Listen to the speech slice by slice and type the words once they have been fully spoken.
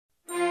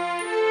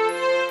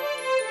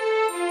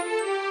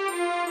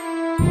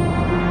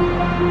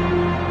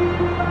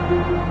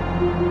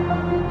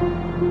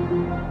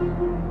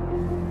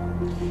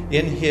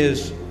In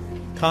his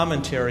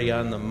commentary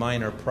on the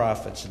Minor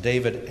Prophets,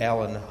 David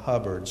Allen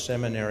Hubbard,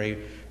 seminary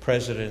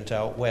president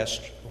out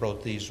west,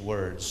 wrote these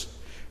words: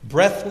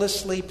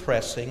 "Breathlessly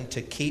pressing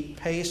to keep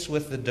pace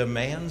with the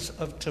demands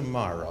of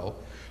tomorrow,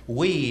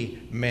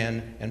 we,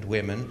 men and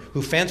women,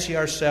 who fancy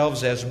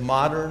ourselves as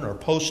modern or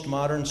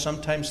postmodern,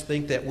 sometimes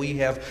think that we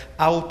have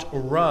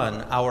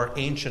outrun our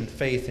ancient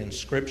faith in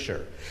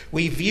Scripture.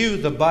 We view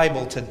the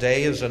Bible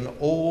today as an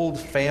old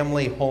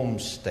family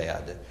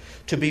homestead,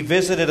 to be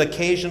visited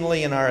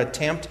occasionally in our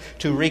attempt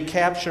to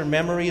recapture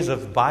memories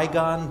of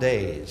bygone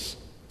days.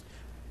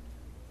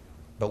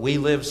 But we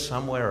live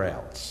somewhere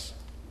else.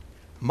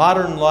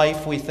 Modern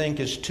life, we think,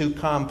 is too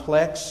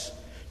complex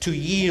to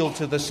yield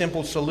to the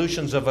simple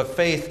solutions of a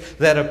faith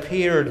that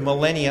appeared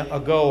millennia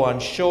ago on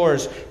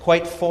shores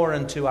quite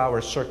foreign to our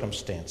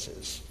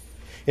circumstances.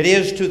 It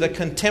is to the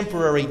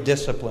contemporary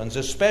disciplines,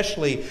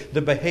 especially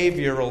the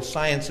behavioral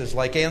sciences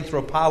like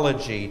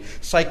anthropology,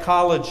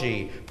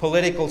 psychology,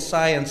 political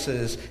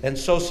sciences, and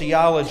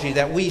sociology,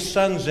 that we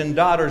sons and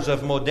daughters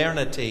of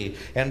modernity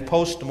and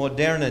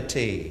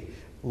postmodernity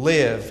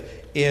live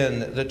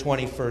in the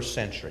 21st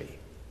century.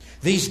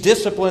 These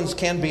disciplines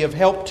can be of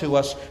help to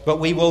us, but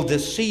we will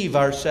deceive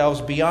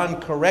ourselves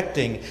beyond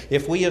correcting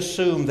if we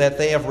assume that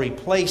they have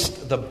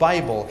replaced the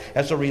Bible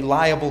as a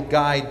reliable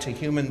guide to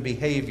human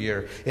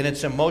behavior in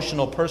its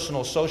emotional,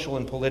 personal, social,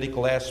 and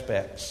political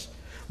aspects.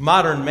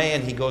 Modern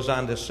man, he goes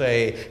on to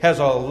say, has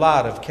a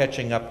lot of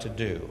catching up to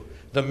do.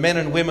 The men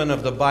and women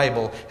of the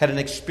Bible had an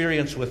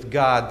experience with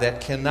God that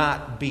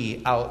cannot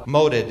be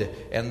outmoded,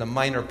 and the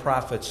Minor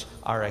Prophets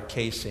are a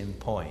case in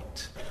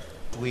point.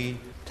 We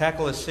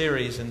tackle a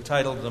series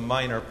entitled The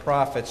Minor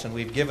Prophets, and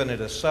we've given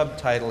it a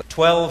subtitle,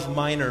 12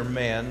 Minor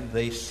Men.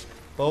 They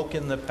spoke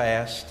in the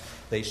past,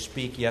 they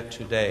speak yet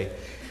today.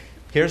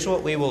 Here's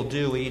what we will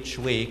do each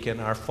week in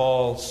our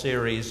fall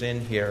series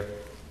in here.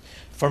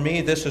 For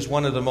me, this is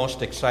one of the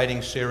most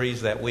exciting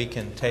series that we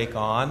can take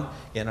on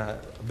in a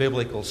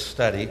biblical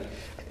study.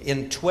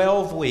 In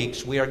 12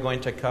 weeks, we are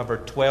going to cover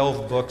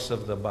 12 books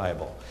of the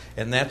Bible.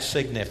 And that's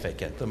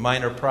significant, the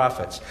Minor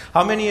Prophets.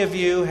 How many of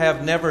you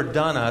have never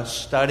done a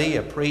study,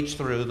 a preach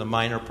through the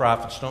Minor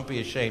Prophets? Don't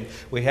be ashamed.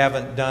 We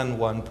haven't done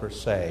one per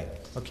se.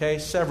 Okay,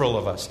 several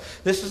of us.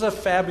 This is a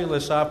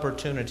fabulous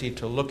opportunity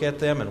to look at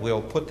them, and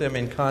we'll put them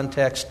in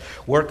context,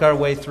 work our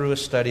way through a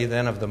study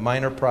then of the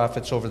Minor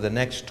Prophets over the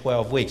next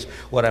 12 weeks.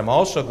 What I'm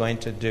also going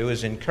to do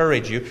is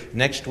encourage you.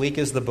 Next week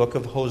is the book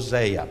of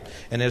Hosea.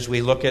 And as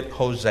we look at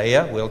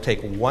Hosea, we'll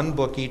take one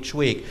book each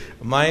week.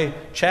 My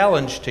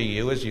challenge to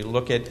you as you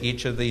look at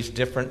each of these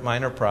different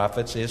Minor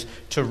Prophets is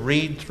to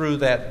read through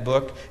that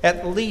book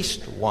at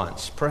least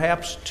once,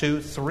 perhaps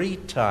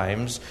 2-3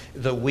 times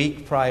the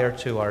week prior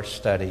to our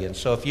study. And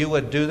so if you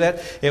would do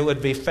that, it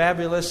would be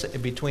fabulous.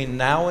 Between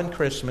now and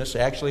Christmas,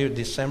 actually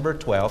December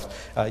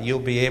 12th, you'll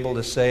be able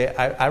to say,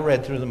 I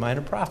read through the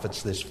Minor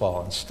Prophets this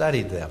fall and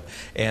studied them.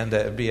 And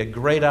it would be a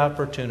great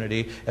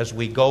opportunity as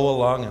we go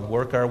along and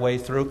work our way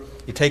through.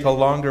 You take a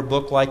longer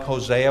book like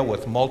Hosea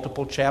with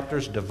multiple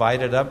chapters,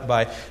 divided up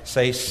by,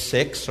 say,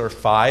 6 or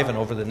 5, and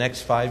over the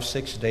next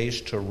 5-6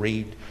 days to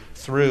read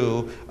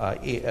through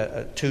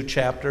 2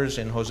 chapters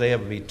in Hosea.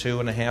 Would be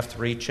 2.5,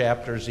 3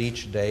 chapters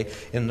each day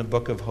in the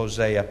book of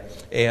Hosea.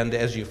 And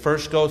as you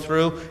first go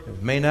through,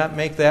 it may not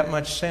make that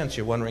much sense.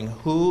 You're wondering,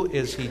 who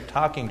is he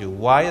talking to?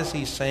 Why is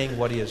he saying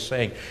what he is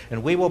saying?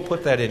 And we will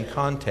put that in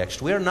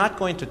context. We are not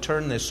going to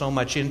turn this so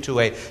much into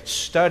a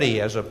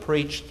study as a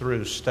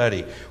preach-through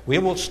study. We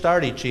will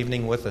start each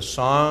evening with a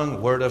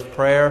song, word of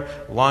prayer,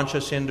 launch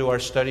us into our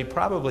study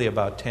probably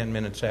about 10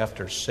 minutes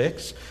after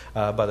 6.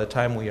 By the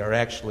time we are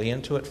actually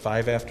into it,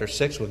 5 after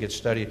 6, we'll get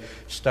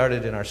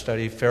started in our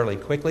study fairly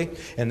quickly.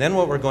 And then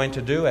what we're going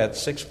to do at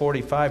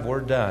 6:45, we're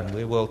done.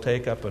 We will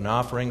take up an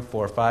offering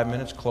for 5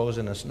 minutes, close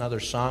in another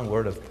song,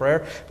 word of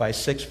prayer. By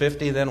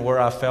 6:50, then we're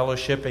off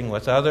fellowshipping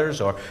with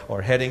others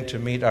or heading to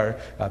meet our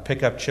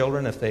pick-up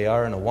children if they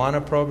are in a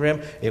Awana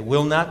program. It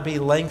will not be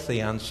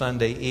lengthy on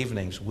Sunday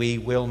evenings. We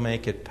will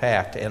make it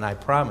packed. And I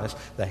promise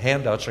the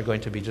handouts are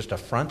going to be just a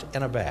front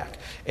and a back.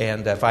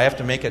 And if I have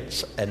to make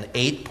it an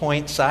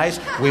 8-point size,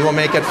 we will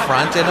make it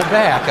front and a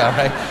back, all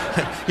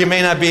right? You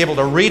may not be able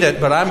to read it,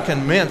 but I'm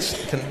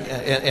convinced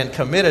and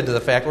committed to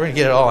the fact we're going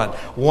to get it all on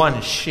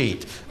one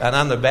sheet. And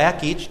on the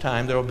back each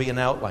time there will be an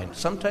outline.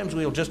 Sometimes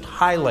we'll just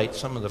highlight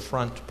some of the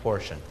front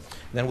portion.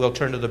 Then we'll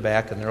turn to the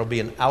back, and there will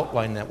be an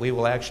outline that we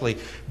will actually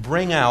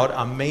bring out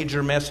a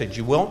major message.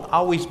 You won't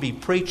always be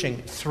preaching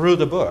through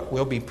the book.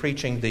 We'll be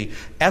preaching the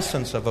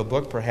essence of a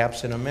book,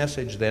 perhaps in a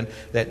message then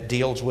that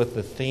deals with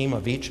the theme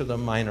of each of the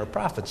Minor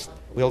Prophets.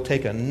 We'll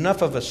take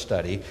enough of a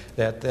study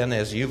that then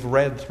as you've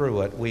read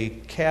through it, we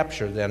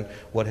capture then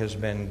what has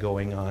been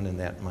going on in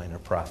that Minor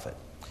Prophet.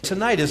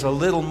 Tonight is a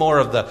little more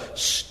of the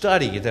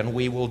study than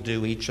we will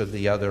do each of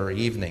the other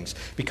evenings,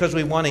 because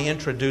we want to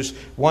introduce,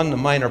 1, the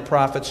Minor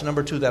Prophets,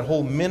 number 2, that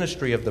whole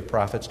ministry of the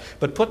prophets,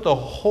 but put the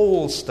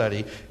whole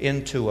study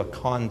into a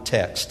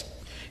context.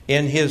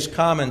 In his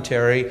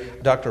commentary,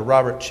 Dr.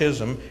 Robert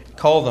Chisholm,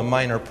 called the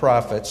Minor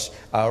Prophets,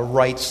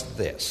 writes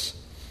this: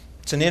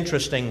 It's an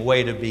interesting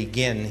way to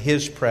begin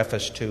his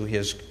preface to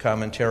his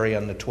commentary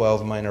on the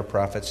 12 minor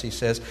prophets. He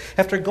says,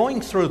 after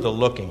going through the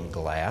looking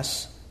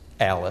glass,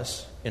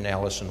 Alice, in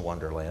Alice in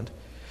Wonderland,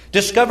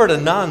 discovered a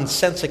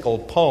nonsensical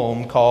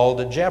poem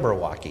called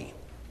Jabberwocky.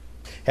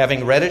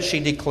 Having read it,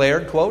 she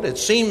declared, quote, "It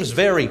seems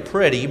very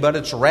pretty, but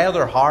it's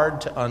rather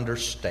hard to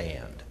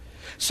understand.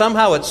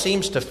 Somehow it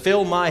seems to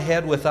fill my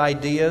head with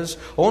ideas,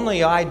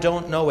 only I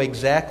don't know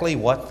exactly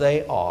what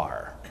they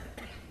are."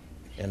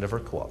 End of her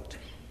quote.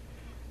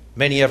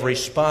 Many have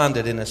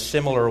responded in a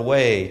similar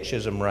way,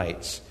 Chisholm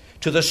writes,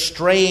 to the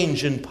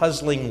strange and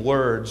puzzling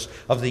words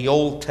of the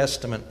Old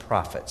Testament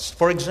prophets.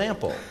 For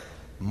example,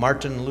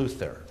 Martin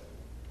Luther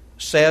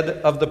said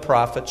of the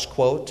prophets,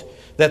 quote,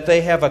 that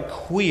they have a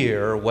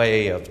queer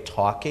way of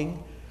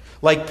talking,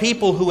 like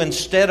people who,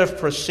 instead of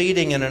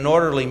proceeding in an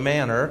orderly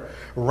manner,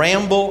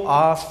 ramble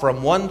off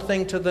from one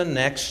thing to the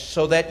next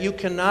so that you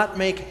cannot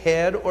make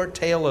head or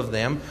tail of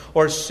them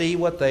or see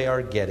what they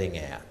are getting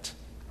at.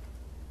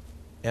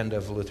 End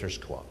of Luther's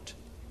quote.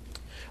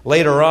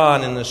 Later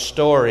on in the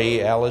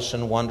story, Alice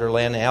in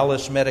Wonderland,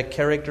 Alice met a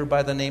character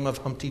by the name of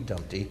Humpty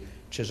Dumpty,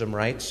 Chisholm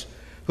writes,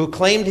 who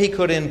claimed he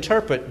could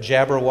interpret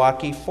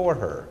Jabberwocky for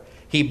her.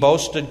 He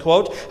boasted,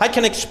 quote, "I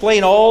can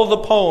explain all the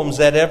poems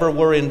that ever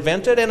were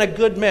invented and a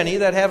good many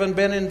that haven't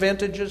been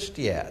invented just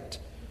yet."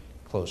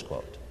 Close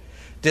quote.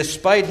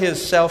 Despite his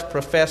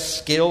self-professed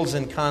skills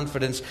and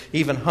confidence,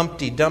 even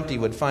Humpty Dumpty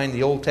would find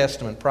the Old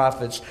Testament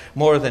prophets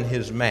more than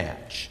his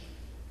match.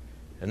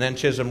 And then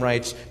Chisholm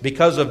writes,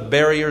 because of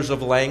barriers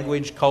of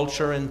language,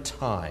 culture, and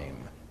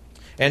time,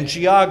 and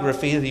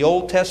geography, the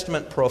Old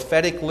Testament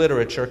prophetic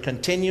literature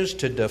continues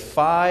to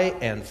defy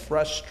and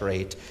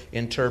frustrate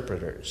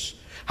interpreters.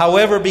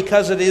 However,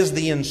 because it is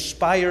the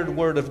inspired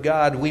Word of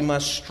God, we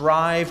must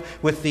strive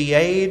with the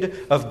aid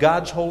of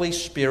God's Holy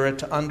Spirit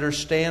to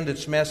understand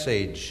its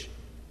message.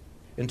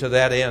 And to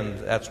that end,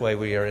 that's why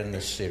we are in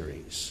this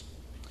series.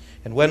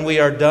 And when we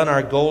are done,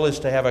 our goal is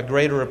to have a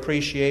greater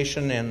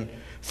appreciation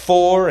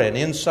for and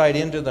insight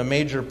into the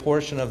major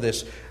portion of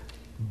this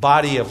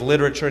body of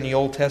literature in the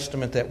Old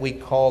Testament that we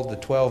call the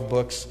 12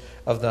 books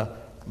of the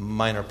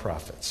minor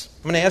prophets.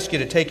 I'm going to ask you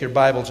to take your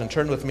Bibles and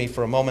turn with me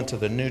for a moment to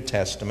the New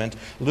Testament,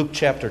 Luke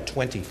chapter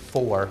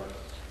 24.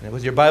 And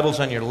with your Bibles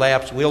on your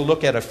laps, we'll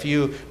look at a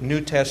few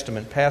New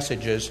Testament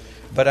passages,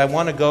 but I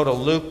want to go to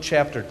Luke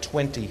chapter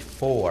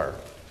 24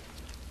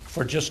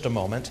 for just a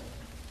moment.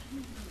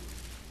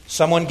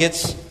 Someone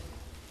gets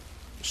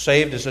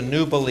saved as a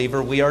new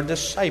believer. We are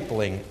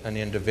discipling an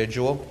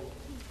individual.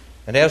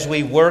 And as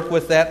we work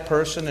with that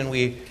person and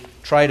we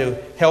try to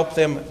help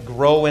them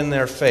grow in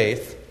their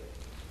faith,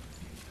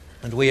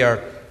 and we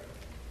are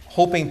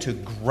hoping to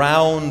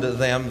ground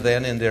them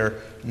then in their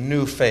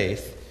new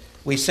faith,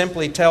 we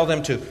simply tell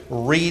them to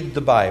read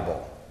the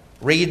Bible.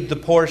 Read the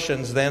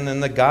portions then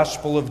in the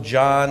Gospel of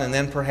John and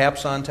then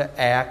perhaps on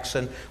to Acts,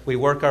 and we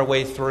work our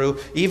way through.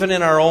 Even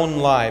in our own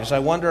lives, I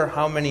wonder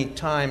how many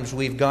times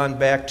we've gone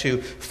back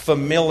to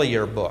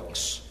familiar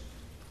books.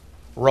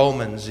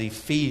 Romans,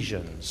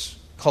 Ephesians,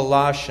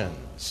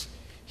 Colossians,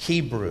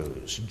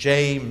 Hebrews,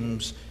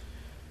 James,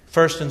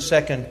 1st and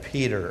 2nd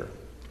Peter,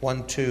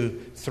 1,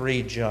 2,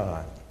 3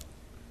 John.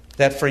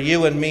 That for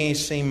you and me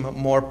seem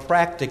more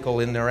practical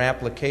in their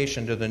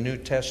application to the New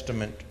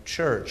Testament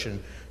church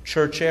and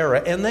church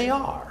era, and they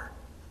are.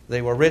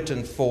 They were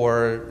written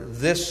for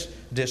this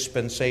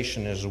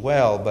dispensation as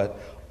well, but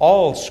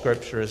all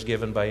Scripture is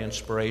given by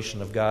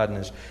inspiration of God and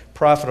is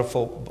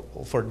profitable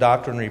for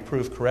doctrine,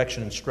 reproof,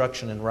 correction,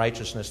 instruction, and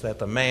righteousness, that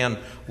the man,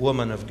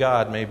 woman of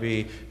God may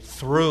be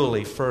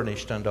thoroughly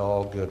furnished unto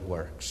all good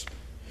works.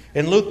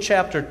 In Luke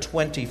chapter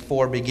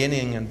 24,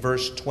 beginning in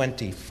verse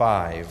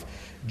 25,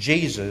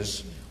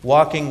 Jesus,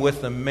 walking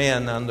with the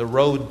men on the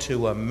road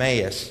to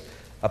Emmaus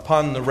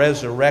upon the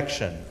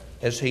resurrection,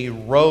 as he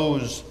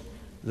rose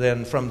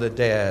then from the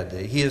dead.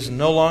 He is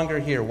no longer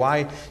here.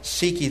 Why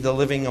seek ye the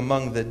living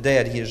among the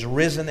dead? He is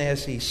risen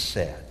as he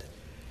said.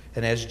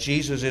 And as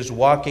Jesus is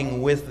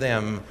walking with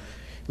them,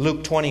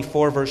 Luke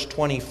 24 verse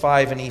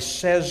 25, and he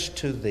says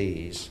to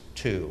these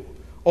two,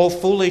 O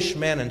foolish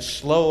men and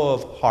slow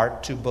of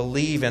heart to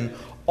believe in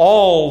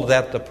all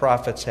that the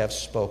prophets have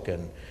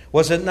spoken.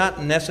 Was it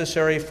not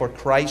necessary for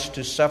Christ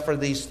to suffer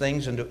these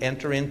things and to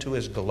enter into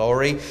his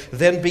glory?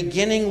 Then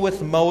beginning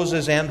with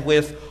Moses and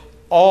with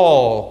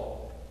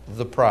all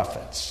the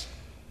prophets.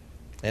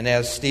 And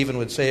as Stephen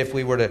would say, if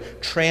we were to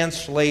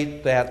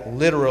translate that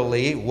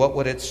literally, what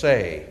would it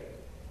say?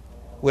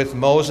 With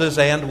Moses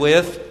and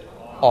with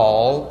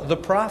all the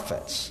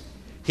prophets.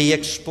 He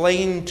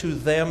explained to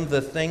them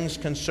the things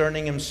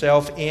concerning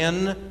himself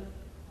in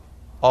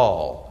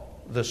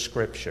all the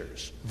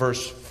Scriptures.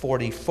 Verse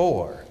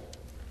 44.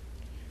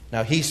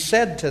 Now he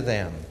said to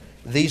them,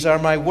 These are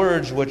my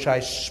words which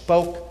I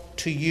spoke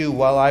to you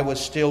while I was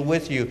still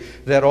with you,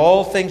 that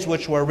all things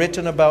which were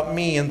written about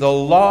me in the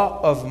law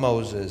of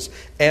Moses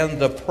and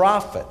the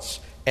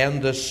prophets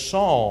and the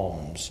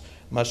Psalms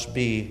must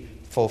be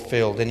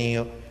fulfilled. And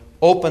he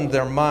opened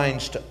their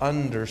minds to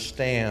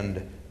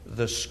understand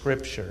the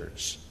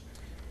Scriptures.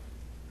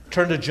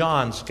 Turn to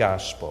John's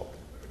Gospel.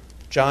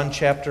 John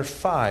chapter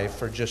 5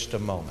 for just a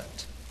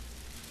moment.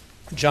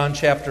 John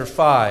chapter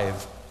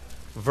 5,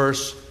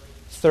 verse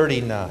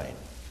 39.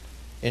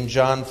 In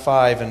John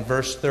 5 and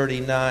verse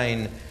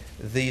 39,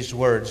 these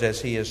words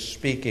as he is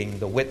speaking,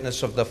 "The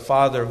witness of the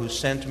Father who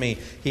sent me,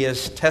 he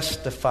has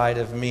testified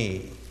of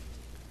me."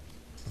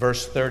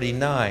 Verse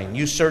 39,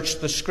 "You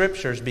search the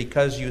Scriptures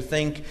because you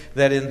think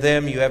that in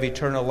them you have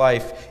eternal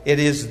life. It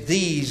is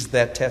these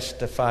that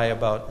testify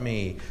about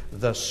me,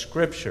 the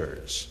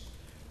Scriptures."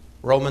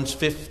 Romans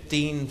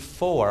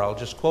 15:4, I'll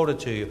just quote it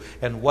to you.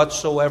 "And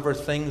whatsoever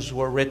things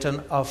were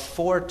written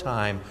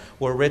aforetime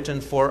were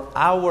written for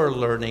our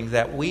learning,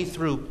 that we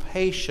through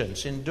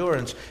patience,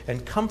 endurance,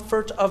 and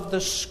comfort of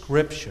the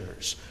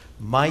Scriptures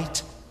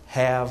might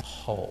have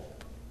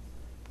hope."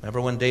 Remember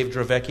when Dave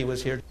Dravecki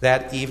was here?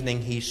 That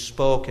evening he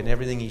spoke, and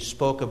everything he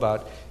spoke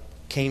about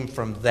came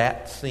from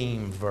that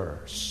theme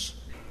verse.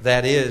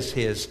 That is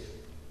his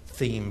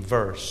theme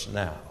verse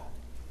now,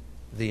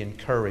 the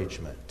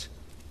encouragement.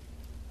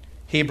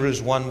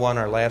 Hebrews 1:1,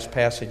 our last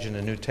passage in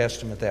the New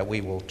Testament that we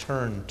will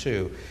turn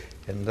to.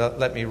 And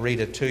let me read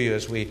it to you,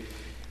 as we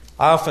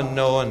often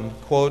know and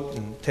quote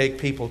and take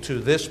people to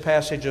this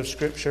passage of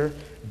Scripture.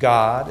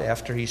 God,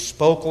 after he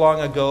spoke long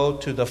ago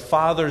to the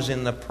fathers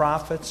in the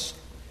prophets,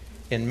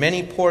 in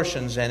many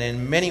portions and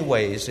in many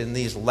ways in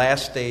these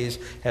last days,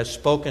 has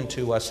spoken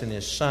to us in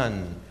his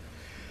Son,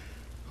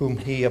 whom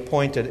he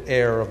appointed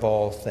heir of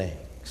all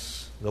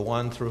things, the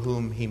one through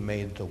whom he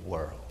made the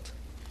world.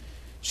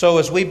 So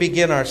as we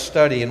begin our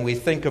study and we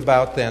think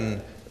about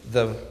then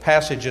the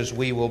passages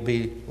we will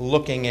be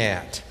looking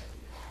at,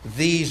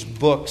 these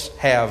books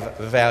have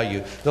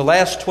value. The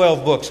last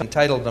 12 books,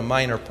 entitled The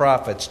Minor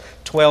Prophets,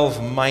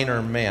 12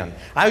 minor men.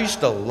 I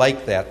used to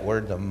like that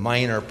word, the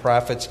minor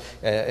prophets,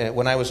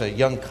 when I was a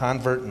young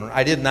convert, and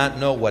I did not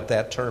know what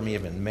that term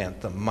even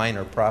meant, the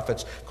minor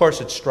prophets. Of course,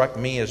 it struck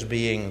me as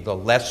being the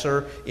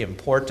lesser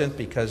important,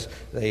 because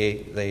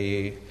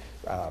they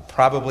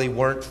probably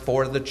weren't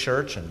for the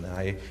church, and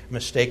I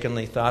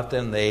mistakenly thought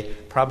then they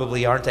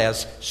probably aren't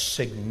as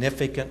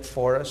significant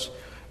for us.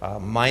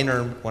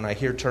 Minor, when I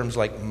hear terms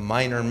like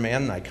minor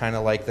men, I kind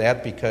of like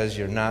that, because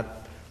you're not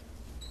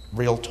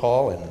real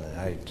tall, and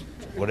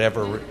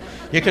whatever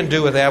you can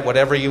do with that,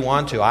 whatever you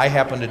want to. I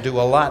happen to do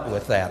a lot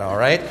with that, all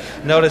right?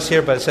 Notice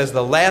here, but it says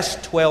the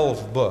last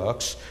 12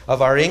 books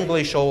of our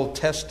English Old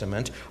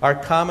Testament are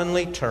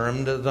commonly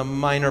termed the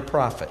minor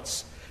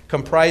prophets,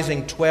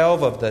 comprising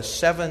 12 of the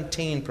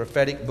 17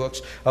 prophetic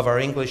books of our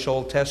English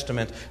Old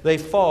Testament. They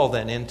fall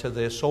then into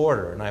this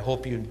order, and I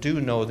hope you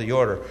do know the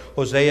order: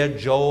 Hosea,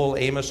 Joel,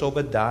 Amos,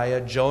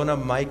 Obadiah, Jonah,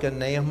 Micah,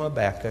 Nahum,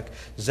 Habakkuk,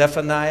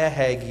 Zephaniah,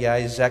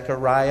 Haggai,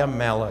 Zechariah,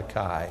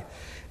 Malachi.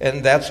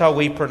 And that's how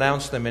we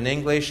pronounce them in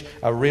English.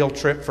 A real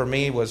trip for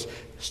me was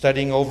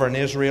studying over in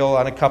Israel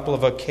on a couple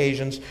of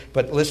occasions,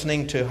 but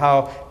listening to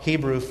how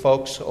Hebrew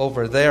folks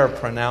over there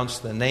pronounce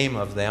the name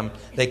of them,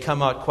 they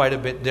come out quite a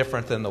bit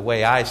different than the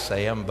way I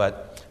say them,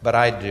 but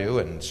I do.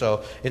 And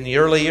so in the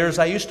early years,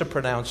 I used to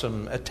pronounce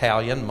them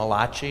Italian,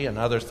 Malachi, and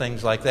other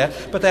things like that,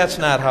 but that's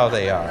not how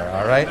they are,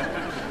 all right?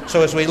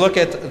 So as we look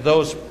at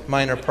those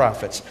minor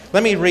prophets,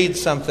 let me read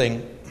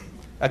something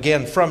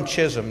again from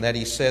Chisholm that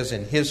he says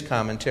in his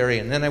commentary,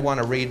 and then I want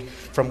to read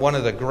from one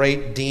of the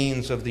great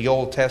deans of the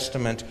Old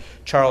Testament,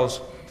 Charles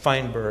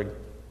Feinberg.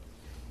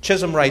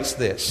 Chisholm writes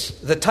this: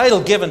 "The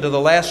title given to the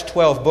last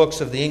 12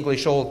 books of the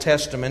English Old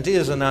Testament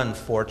is an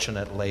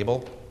unfortunate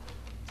label,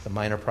 the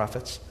minor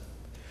prophets.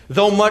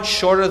 Though much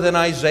shorter than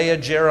Isaiah,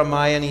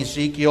 Jeremiah, and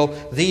Ezekiel,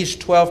 these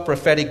 12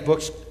 prophetic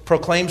books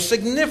proclaim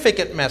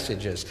significant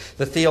messages,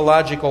 the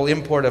theological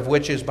import of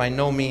which is by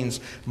no means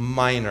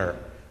minor."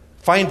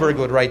 Feinberg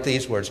would write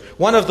these words: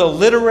 "One of the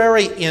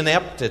literary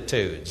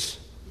ineptitudes,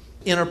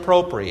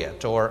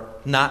 inappropriate or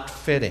not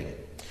fitting,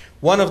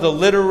 one of the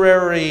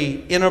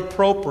literary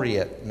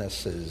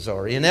inappropriatenesses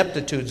or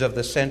ineptitudes of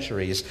the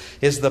centuries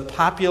is the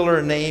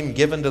popular name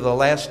given to the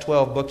last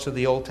 12 books of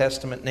the Old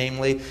Testament,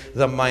 namely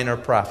the minor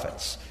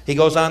prophets." He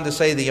goes on to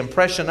say the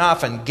impression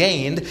often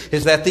gained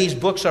is that these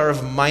books are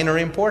of minor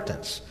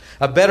importance.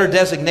 A better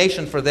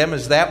designation for them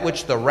is that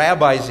which the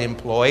rabbis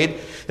employed,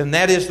 and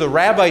that is the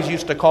rabbis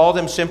used to call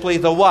them simply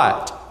the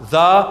what?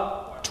 The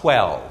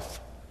 12.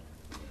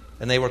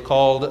 And they were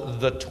called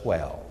the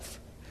 12.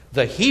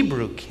 The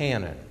Hebrew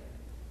canon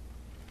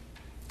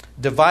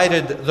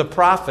divided the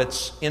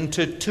prophets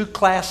into two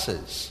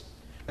classes.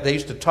 They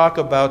used to talk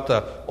about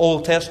the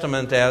Old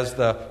Testament as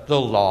the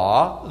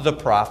law, the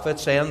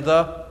prophets, and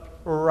the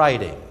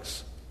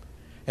writings.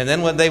 And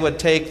then when they would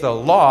take the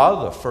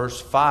law, the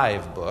first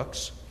 5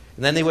 books,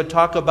 and then they would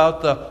talk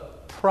about the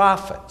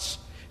prophets.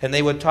 And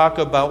they would talk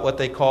about what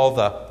they call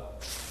the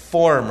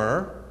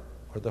former,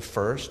 or the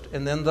first,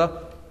 and then the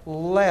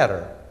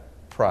latter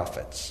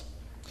prophets.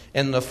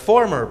 And the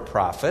former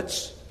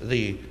prophets,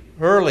 the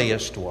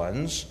earliest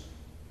ones,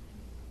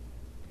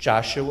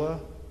 Joshua,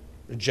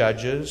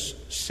 Judges,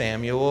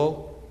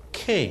 Samuel,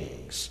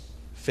 Kings,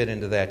 fit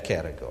into that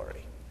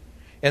category.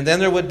 And then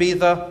there would be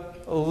the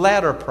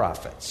latter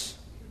prophets.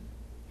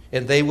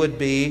 And they would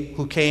be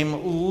who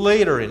came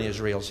later in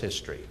Israel's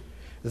history.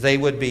 They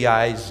would be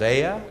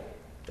Isaiah,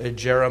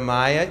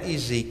 Jeremiah,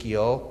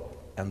 Ezekiel,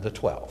 and the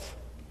 12.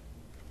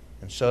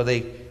 And so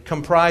they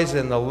comprise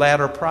in the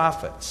latter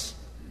prophets.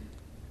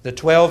 The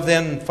 12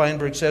 then,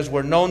 Feinberg says,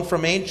 were known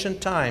from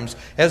ancient times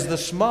as the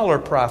smaller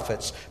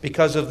prophets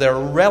because of their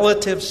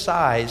relative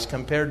size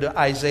compared to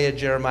Isaiah,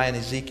 Jeremiah, and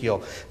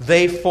Ezekiel.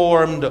 They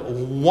formed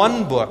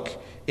one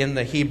book in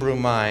the Hebrew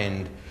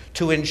mind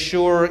to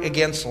ensure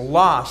against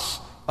loss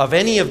of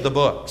any of the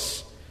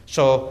books.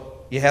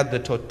 So you had the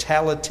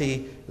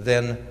totality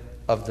then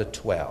of the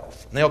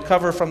 12. And they'll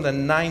cover from the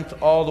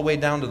 9th all the way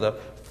down to the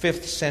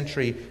 5th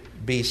century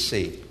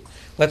BC.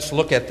 Let's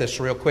look at this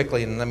real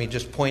quickly, and let me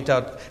just point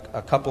out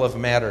a couple of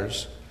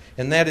matters.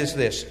 And that is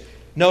this.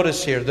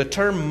 Notice here, the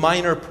term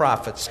minor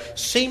prophets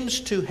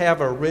seems to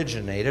have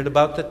originated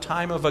about the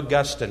time of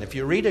Augustine. If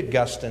you read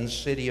Augustine's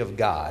City of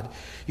God,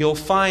 you'll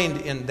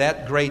find in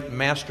that great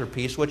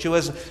masterpiece, which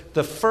was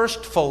the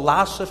first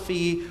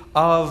philosophy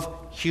of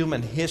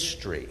human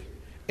history,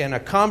 in a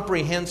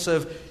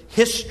comprehensive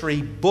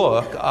history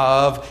book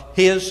of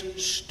his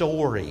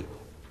story,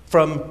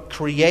 from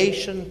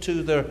creation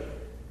to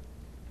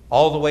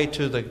all the way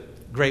to the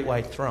great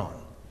white throne.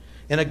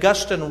 And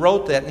Augustine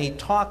wrote that, and he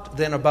talked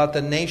then about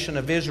the nation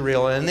of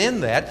Israel. And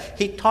in that,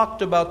 he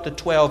talked about the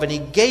 12, and he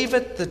gave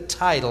it the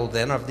title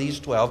then of these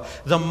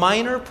 12, the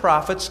minor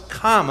prophets,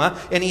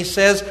 and he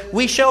says,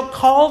 we shall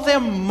call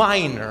them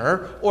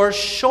minor or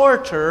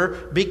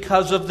shorter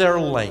because of their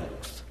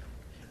length.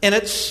 And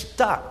it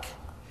stuck.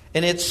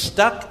 And it's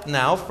stuck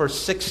now for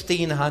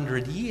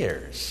 1,600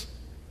 years.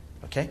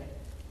 Okay?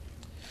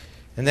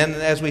 And then,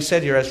 as we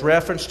said here, as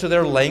reference to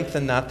their length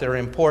and not their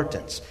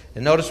importance.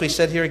 And notice we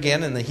said here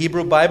again, in the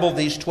Hebrew Bible,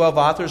 these 12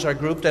 authors are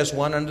grouped as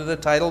one under the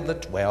title, the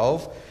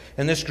 12.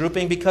 And this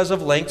grouping, because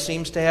of length,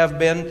 seems to have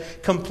been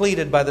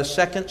completed by the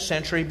 2nd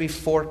century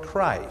before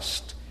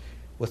Christ,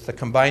 with the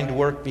combined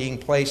work being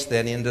placed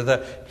then into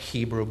the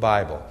Hebrew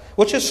Bible.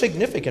 Which is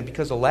significant,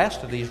 because the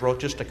last of these wrote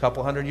just a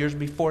couple hundred years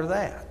before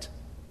that.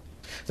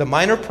 The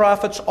minor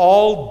prophets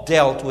all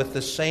dealt with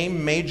the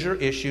same major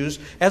issues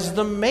as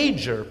the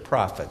major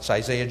prophets,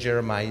 Isaiah,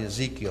 Jeremiah,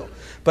 Ezekiel.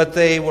 But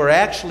they were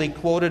actually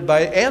quoted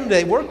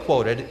they were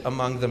quoted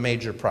among the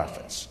major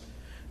prophets.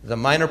 The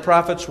minor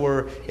prophets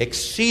were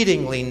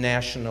exceedingly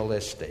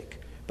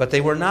nationalistic, but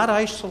they were not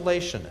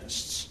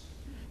isolationists.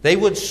 They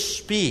would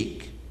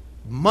speak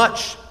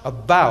much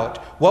about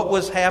what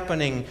was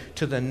happening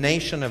to the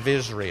nation of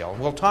Israel.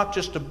 We'll talk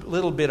just a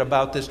little bit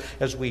about this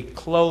as we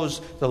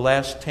close the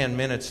last 10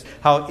 minutes,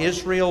 how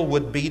Israel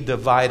would be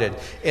divided.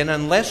 And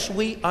unless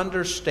we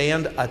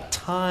understand a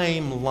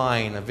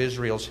timeline of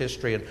Israel's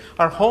history, and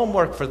our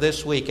homework for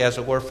this week, as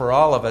it were, for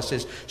all of us,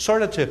 is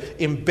sort of to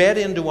embed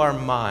into our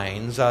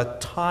minds a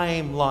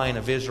timeline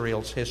of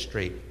Israel's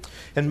history.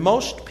 And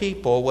most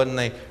people, when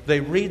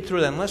they read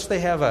through that, unless they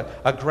have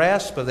a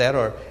grasp of that,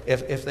 or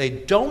if they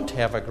don't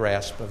have a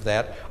grasp of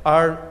that,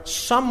 are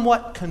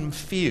somewhat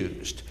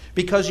confused.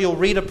 Because you'll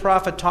read a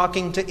prophet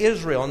talking to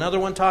Israel, another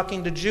one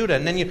talking to Judah,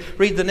 and then you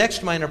read the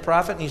next minor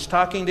prophet and he's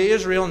talking to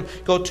Israel, and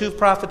go 2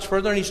 prophets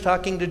further and he's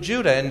talking to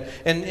Judah.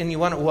 And you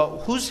wonder, well,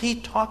 who's he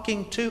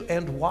talking to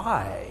and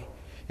why?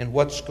 And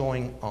what's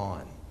going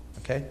on?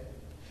 Okay?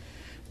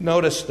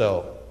 Notice,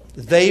 though,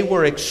 they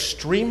were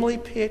extremely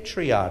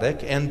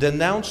patriotic and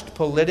denounced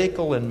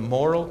political and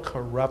moral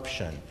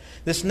corruption.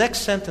 This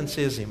next sentence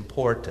is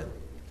important.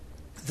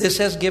 This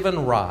has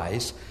given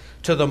rise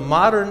to the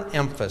modern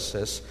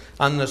emphasis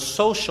on the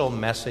social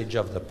message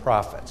of the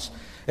prophets.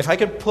 If I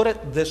could put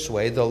it this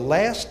way, the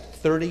last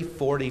 30,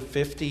 40,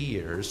 50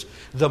 years,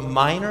 the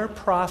minor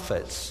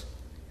prophets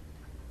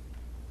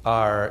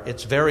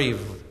it's very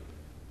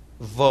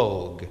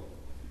vogue.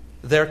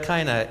 They're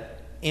kind of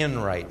in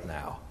right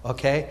now.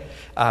 Okay?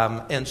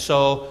 And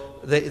so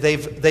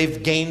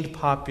they've gained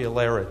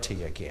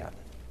popularity again.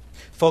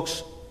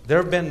 Folks,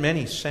 there have been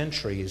many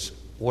centuries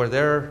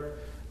where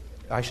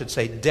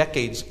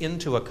decades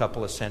into a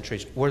couple of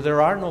centuries, where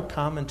there are no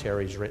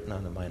commentaries written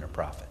on the minor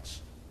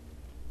prophets.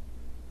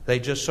 They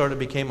just sort of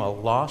became a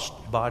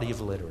lost body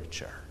of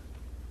literature.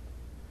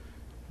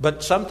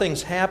 But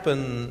something's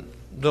happened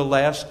the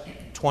last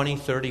 20,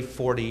 30,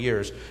 40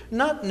 years.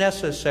 Not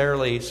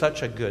necessarily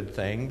such a good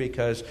thing,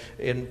 because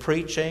in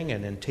preaching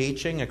and in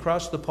teaching,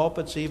 across the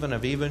pulpits even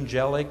of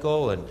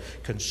evangelical and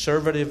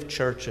conservative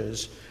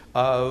churches,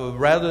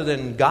 rather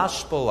than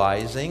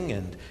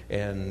gospelizing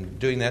and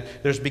doing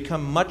that, there's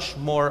become much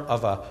more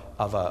of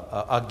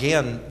a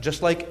again,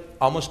 just like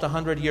almost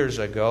 100 years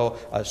ago,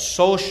 a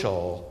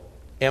social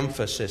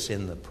emphasis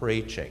in the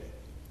preaching.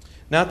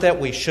 Not that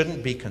we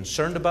shouldn't be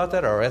concerned about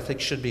that, our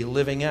ethics should be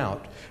living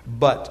out,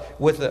 but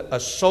with a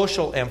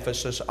social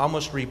emphasis,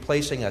 almost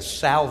replacing a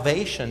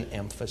salvation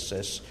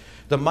emphasis,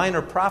 the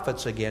minor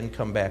prophets again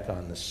come back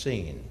on the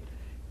scene,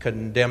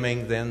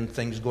 condemning then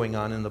things going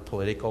on in the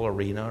political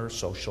arena or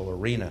social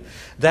arena.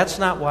 That's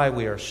not why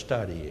we are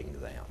studying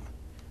them.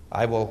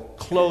 I will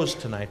close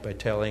tonight by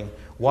telling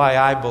why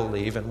I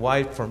believe and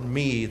why, for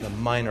me, the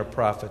minor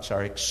prophets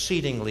are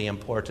exceedingly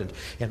important,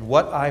 and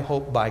what I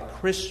hope by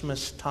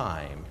Christmas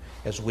time,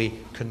 as we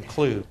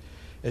conclude,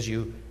 as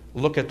you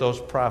look at those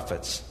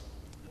prophets,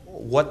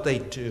 what they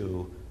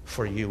do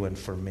for you and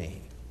for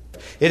me.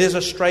 It is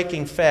a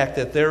striking fact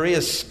that there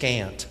is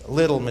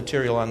little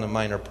material on the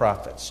minor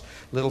prophets.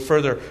 A little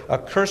further, a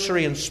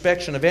cursory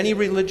inspection of any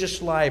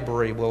religious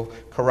library will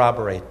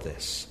corroborate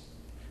this.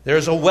 There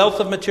is a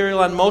wealth of material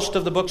on most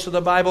of the books of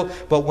the Bible,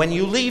 but when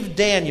you leave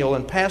Daniel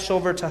and pass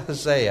over to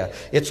Hosea,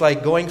 it's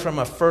like going from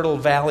a fertile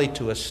valley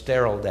to a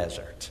sterile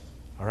desert.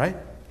 All right?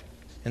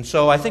 And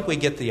so I think we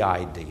get the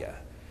idea.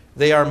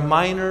 They are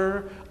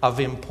minor of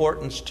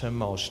importance to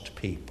most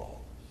people.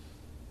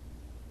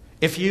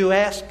 If you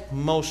ask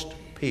most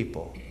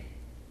people,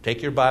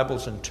 take your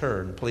Bibles and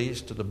turn,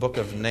 please, to the book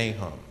of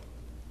Nahum.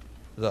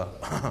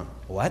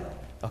 What?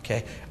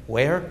 Okay,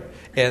 where?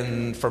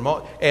 And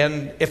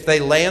if they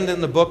land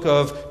in the book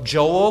of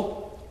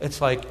Joel,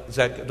 it's like,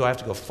 do I have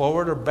to go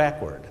forward or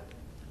backward?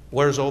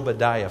 Where's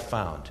Obadiah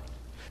found?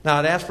 Now,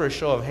 I'd ask for a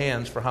show of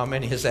hands for how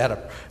many is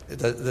that.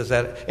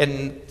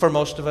 And for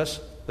most of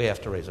us, we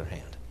have to raise our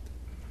hand.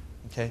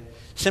 Okay?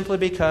 Simply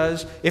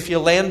because if you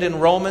land in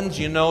Romans,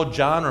 you know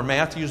John or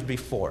Matthew's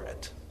before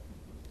it.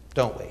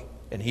 Don't we?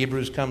 And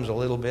Hebrews comes a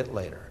little bit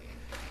later.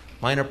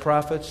 Minor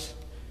prophets,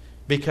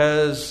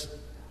 because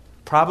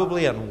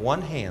probably on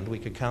one hand we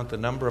could count the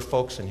number of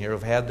folks in here who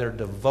have had their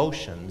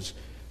devotions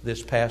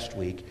this past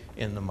week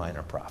in the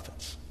minor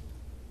prophets.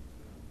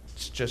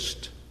 It's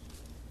just,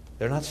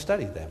 they're not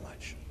studied that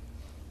much.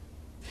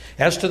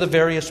 As to the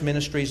various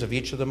ministries of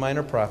each of the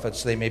minor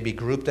prophets, they may be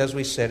grouped, as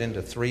we said,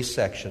 into 3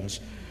 sections.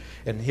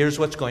 And here's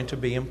what's going to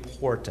be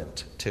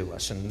important to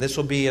us. And this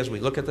will be, as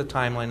we look at the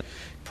timeline,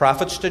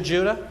 prophets to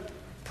Judah,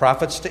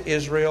 prophets to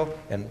Israel,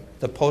 and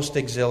the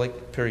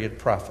post-exilic period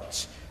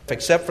prophets.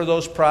 Except for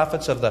those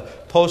prophets of the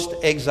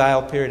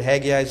post-exile period,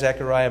 Haggai,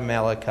 Zechariah,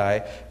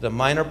 Malachi, the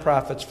minor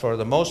prophets, for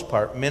the most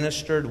part,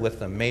 ministered with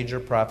the major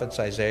prophets,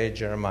 Isaiah,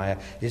 Jeremiah,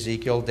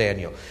 Ezekiel,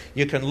 Daniel.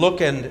 You can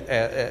look, and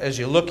as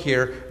you look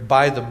here,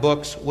 by the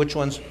books, which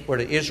ones were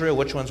to Israel,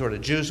 which ones were to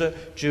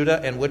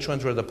Judah, and which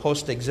ones were the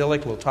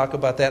post-exilic. We'll talk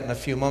about that in a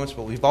few moments,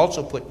 but we've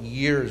also put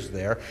years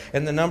there.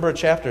 And the number of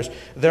chapters,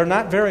 they're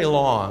not very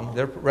long.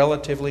 They're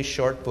relatively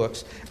short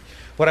books.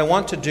 What I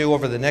want to do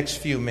over the next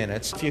few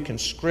minutes, if you can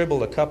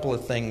scribble a couple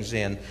of things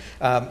in,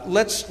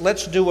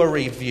 let's do a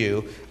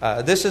review.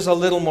 This is a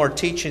little more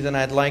teaching than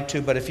I'd like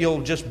to, but if you'll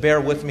just bear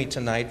with me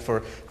tonight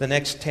for the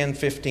next 10,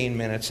 15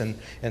 minutes, and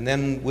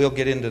then we'll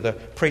get into the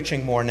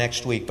preaching more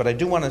next week. But I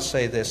do want to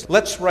say this.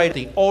 Let's write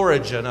the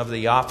origin of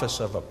the office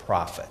of a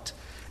prophet.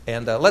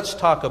 And let's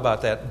talk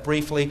about that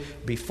briefly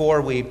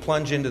before we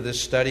plunge into this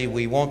study.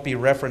 We won't be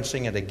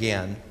referencing it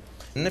again.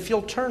 And if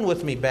you'll turn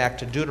with me back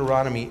to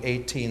Deuteronomy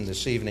 18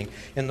 this evening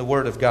in the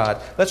Word of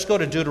God. Let's go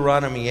to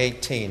Deuteronomy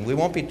 18. We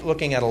won't be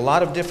looking at a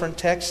lot of different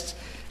texts.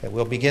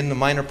 We'll begin the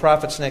minor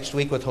prophets next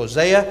week with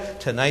Hosea.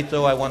 Tonight,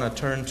 though, I want to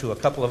turn to a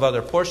couple of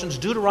other portions.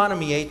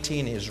 Deuteronomy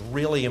 18 is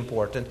really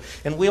important,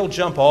 and we'll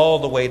jump all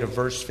the way to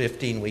verse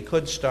 15. We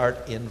could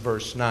start in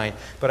verse 9,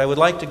 but I would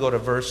like to go to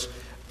verse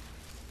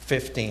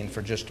 15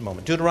 for just a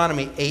moment.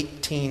 Deuteronomy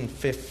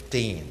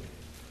 18:15.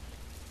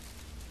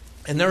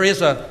 And there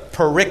is a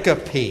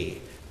pericope,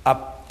 a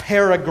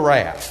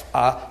paragraph,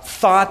 a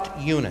thought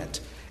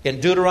unit in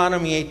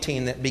Deuteronomy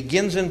 18 that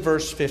begins in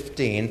verse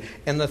 15,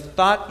 and the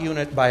thought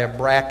unit by a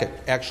bracket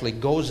actually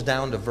goes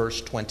down to verse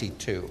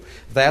 22.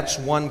 That's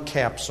one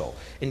capsule.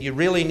 And you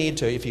really need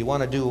to, if you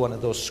want to do one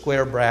of those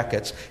square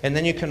brackets, and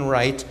then you can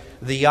write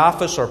the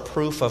office or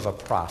proof of a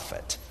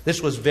prophet.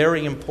 This was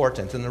very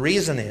important, and the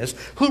reason is,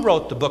 who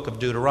wrote the book of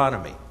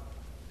Deuteronomy?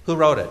 Who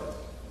wrote it?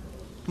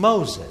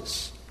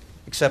 Moses.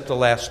 Except the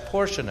last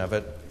portion of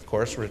it, of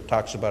course, where it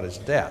talks about his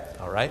death,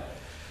 all right?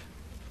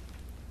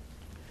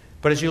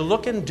 But as you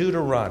look in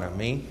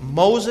Deuteronomy,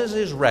 Moses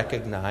is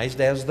recognized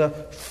as the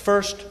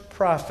first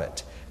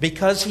prophet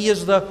because he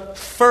is the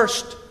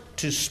first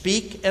to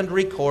speak and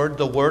record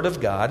the Word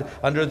of God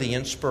under the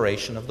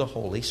inspiration of the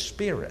Holy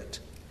Spirit.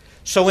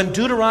 So in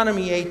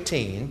Deuteronomy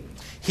 18,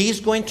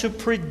 he's going to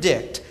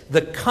predict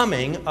the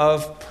coming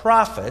of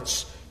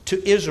prophets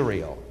to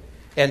Israel.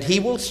 And he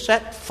will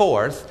set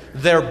forth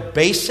their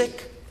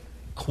basic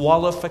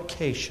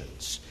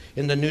qualifications.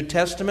 In the New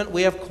Testament,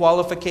 we have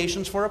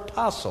qualifications for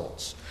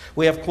apostles.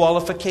 We have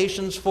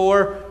qualifications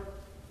for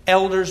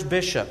elders,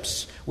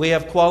 bishops. We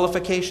have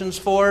qualifications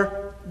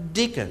for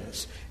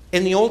deacons.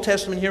 In the Old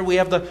Testament here, we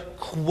have the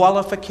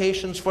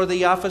qualifications for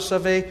the office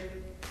of a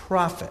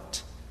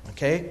prophet.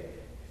 Okay?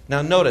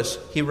 Now notice,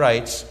 he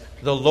writes,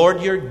 "The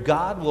Lord your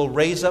God will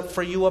raise up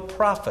for you a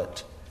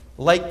prophet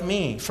like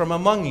me from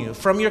among you,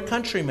 from your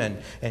countrymen,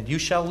 and you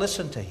shall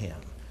listen to him.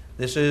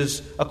 This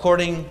is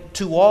according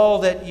to all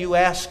that you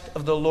asked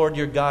of the Lord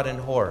your God in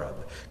Horeb."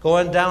 Go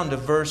on down to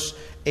verse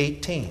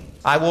 18.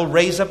 "I will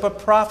raise up a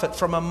prophet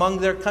from among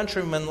their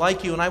countrymen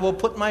like you, and I will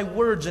put my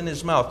words in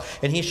his mouth,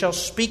 and he shall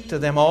speak to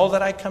them all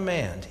that I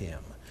command him.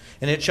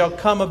 And it shall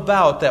come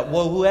about that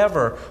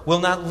whoever will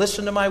not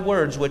listen to my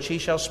words, which he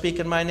shall speak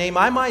in my name,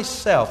 I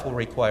myself will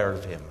require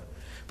of him.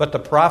 But the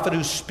prophet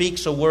who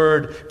speaks a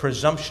word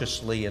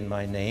presumptuously in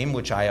my name,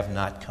 which I have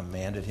not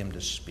commanded him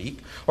to speak,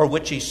 or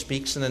which he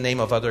speaks in the name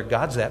of other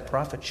gods, that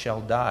prophet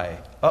shall die.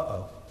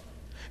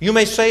 You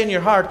may say in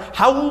your heart,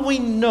 how will we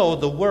know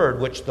the word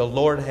which the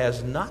Lord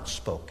has not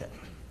spoken?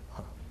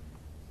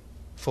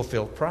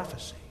 Fulfilled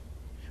prophecy.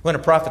 When a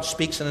prophet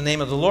speaks in the name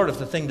of the Lord, if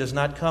the thing does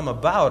not come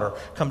about or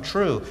come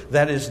true,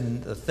 that is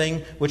the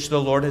thing which the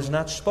Lord has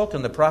not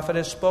spoken. The prophet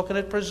has spoken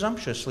it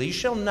presumptuously. You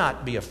shall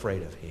not be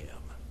afraid of him.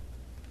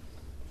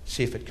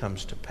 See if it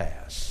comes to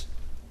pass.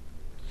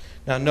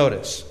 Now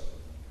notice,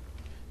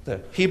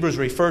 the Hebrews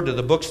referred to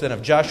the books then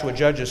of Joshua,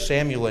 Judges,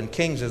 Samuel, and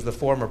Kings as the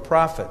former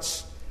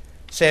prophets.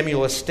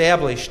 Samuel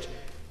established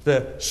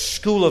the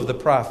school of the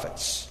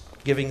prophets,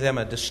 giving them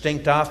a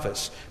distinct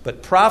office.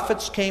 But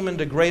prophets came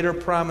into greater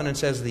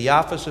prominence as the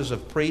offices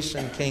of priests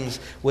and kings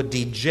would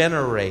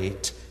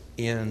degenerate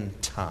in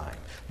time.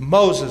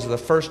 Moses, the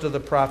first of the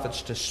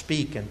prophets to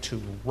speak and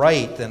to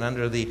write, and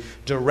under the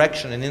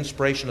direction and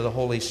inspiration of the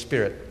Holy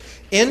Spirit.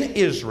 In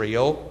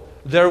Israel,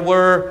 there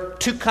were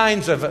two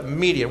kinds of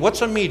mediator.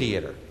 What's a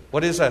mediator?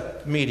 What is a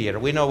mediator?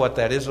 We know what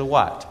that is. A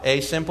what?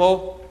 A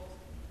simple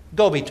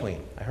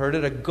go-between. I heard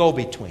it, a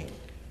go-between.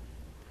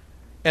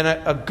 And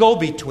a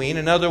go-between,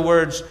 in other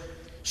words,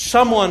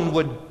 someone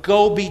would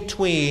go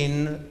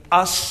between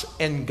us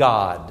and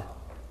God.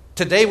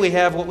 Today we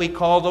have what we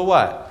call the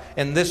what?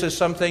 And this is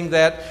something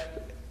that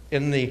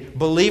in the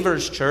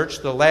believers' church,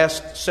 the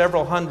last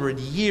several hundred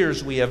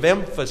years, we have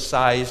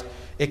emphasized,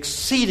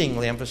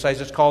 exceedingly emphasized.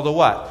 It's called the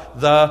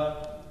what? The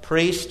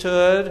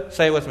priesthood.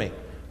 Say it with me.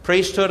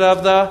 Priesthood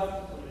of the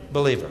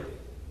believer.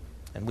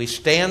 And we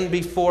stand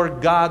before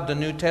God, the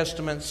New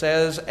Testament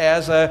says,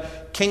 as a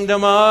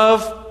kingdom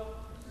of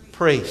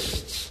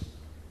priests.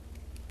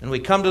 And we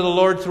come to the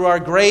Lord through our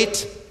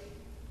great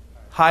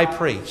high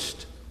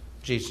priest,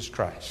 Jesus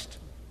Christ.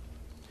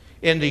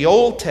 In the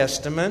Old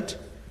Testament,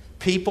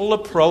 people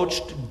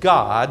approached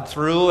God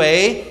through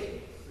a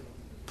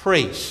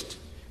priest.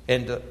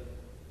 And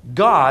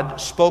God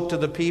spoke to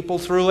the people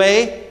through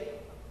a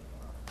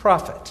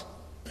prophet.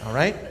 All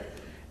right?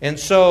 And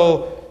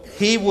so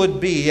he would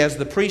be, as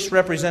the priest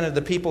represented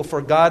the people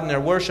for God in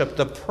their worship,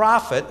 the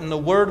prophet, and the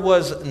word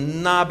was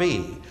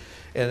Nabi.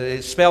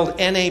 It's spelled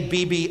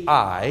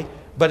N-A-B-B-I,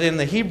 but in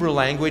the Hebrew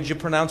language you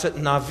pronounce it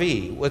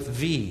Navi, with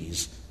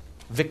V's,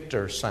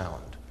 Victor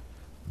sound.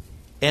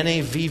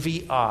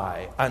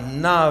 N-A-V-V-I, a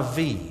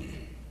Navi.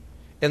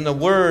 And the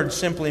word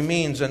simply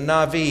means a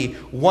Navi,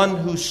 one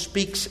who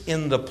speaks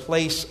in the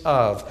place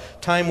of.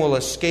 Time will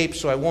escape,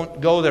 so I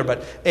won't go there,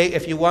 but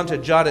if you want to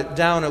jot it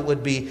down, it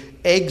would be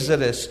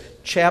Exodus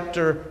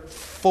chapter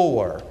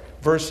 4,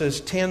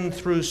 verses 10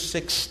 through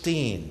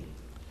 16.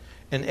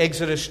 In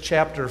Exodus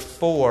chapter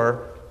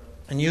 4,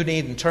 and you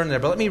needn't turn there,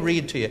 but let me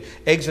read to you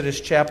Exodus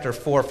chapter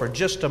 4 for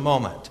just a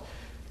moment.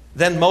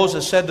 Then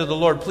Moses said to the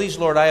Lord, please,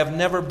 Lord, I have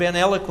never been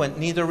eloquent,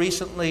 neither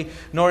recently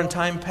nor in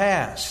time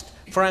past,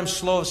 for I am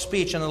slow of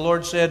speech. And the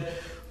Lord said,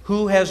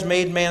 who has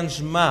made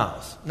man's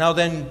mouth? Now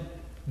then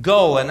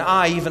go, and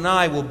I, even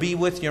I, will be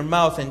with your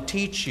mouth and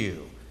teach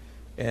you.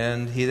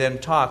 And he then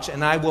talks,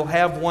 and I will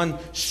have one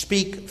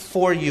speak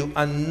for you,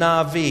 a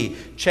Navi.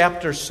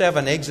 Chapter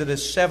 7,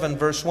 Exodus 7,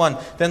 verse 1.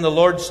 Then the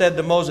Lord said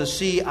to Moses,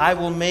 see, I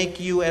will make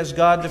you as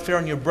God to Pharaoh,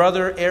 and your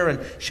brother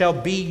Aaron shall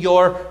be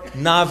your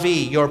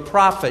Navi, your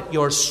prophet,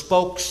 your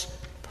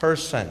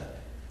spokesperson,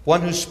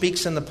 one who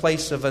speaks in the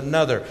place of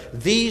another.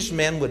 These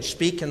men would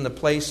speak in the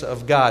place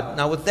of God.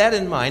 Now, with that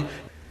in mind,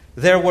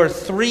 there were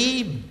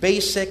three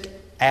basic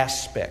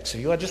aspects.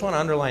 I just want to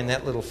underline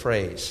that little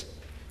phrase.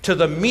 To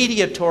the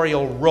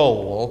mediatorial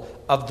role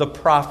of the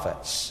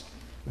prophets.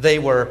 They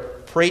were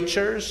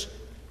preachers,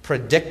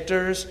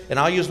 predictors, and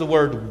I'll use the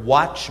word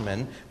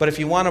watchmen, but if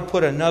you want to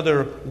put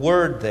another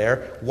word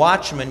there,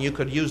 watchmen, you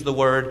could use the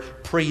word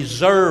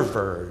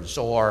preservers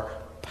or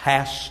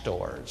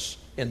pastors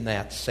in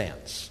that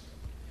sense.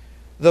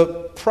 The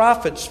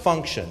prophets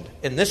functioned,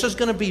 and this is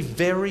going to be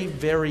very,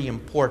 very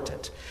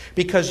important,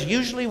 because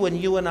usually when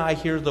you and I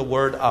hear the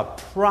word a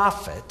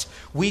prophet,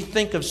 we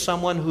think of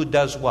someone who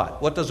does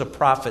what? What does a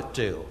prophet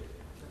do?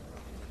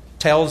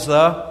 Tells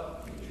the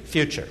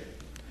future.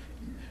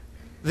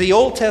 The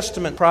Old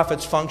Testament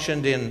prophets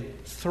functioned in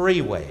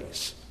three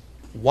ways.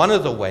 One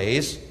of the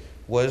ways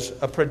was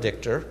a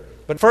predictor.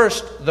 But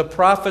first, the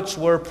prophets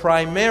were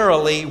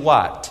primarily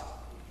what?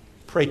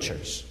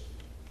 Preachers.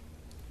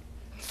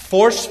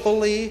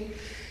 Forcefully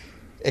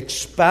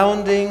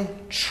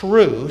expounding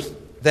truth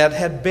that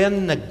had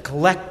been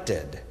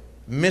neglected,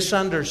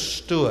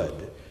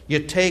 misunderstood. You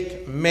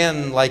take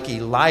men like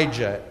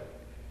Elijah,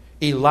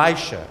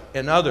 Elisha,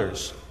 and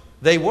others.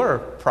 They were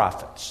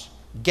prophets.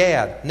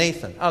 Gad,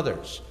 Nathan,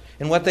 others.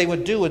 And what they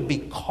would do would be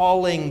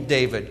calling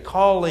David,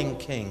 calling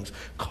kings,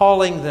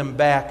 calling them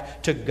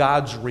back to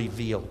God's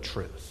revealed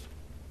truth.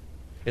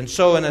 And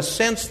so in a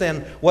sense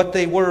then, what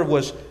they were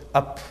was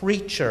a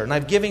preacher. And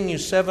I've given you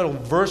several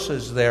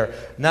verses there.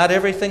 Not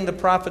everything the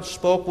prophets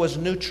spoke was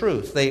new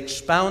truth. They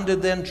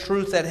expounded then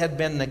truth that had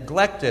been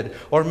neglected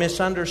or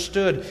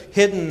misunderstood,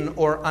 hidden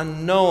or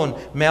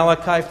unknown.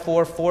 Malachi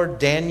 4:4,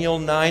 Daniel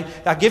 9.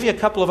 I'll give you a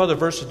couple of other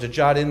verses to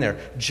jot in there.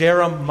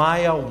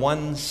 Jeremiah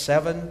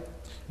 1:7,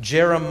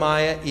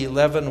 Jeremiah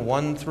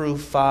 11:1 through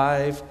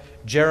 5,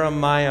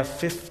 Jeremiah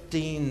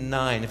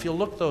 15:9. If you'll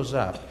look those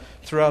up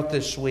throughout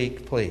this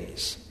week,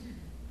 please.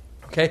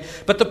 Okay?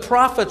 But the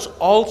prophets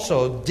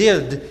also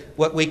did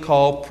what we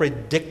call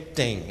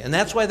predicting. And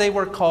that's why they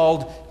were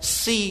called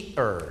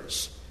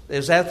seers.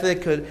 As if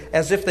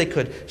they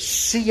could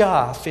see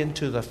off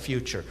into the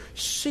future.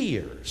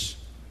 Seers.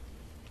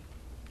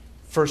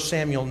 1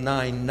 Samuel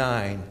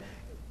 9:9.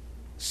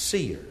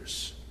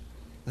 Seers.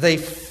 They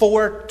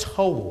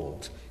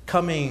foretold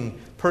coming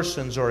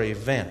persons or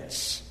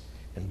events.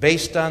 And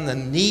based on the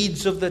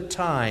needs of the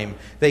time,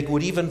 they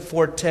would even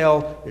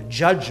foretell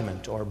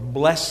judgment or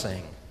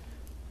blessing.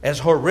 As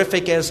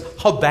horrific as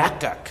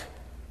Habakkuk,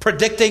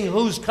 predicting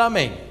who's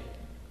coming.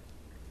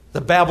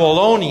 The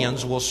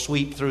Babylonians will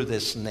sweep through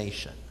this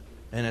nation.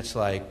 And it's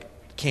like,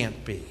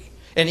 can't be.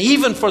 And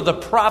even for the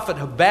prophet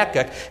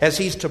Habakkuk, as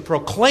he's to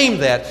proclaim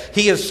that,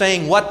 he is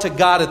saying what to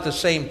God at the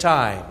same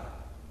time?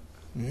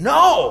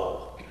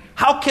 No!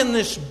 How can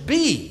this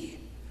be?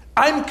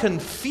 I'm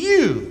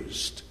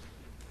confused.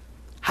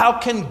 How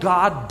can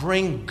God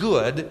bring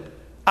good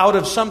out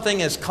of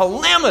something as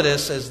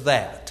calamitous as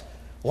that?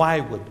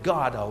 Why would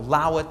God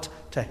allow it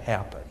to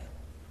happen?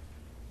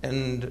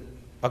 And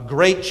a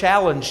great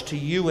challenge to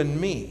you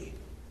and me.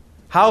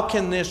 How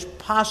can this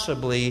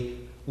possibly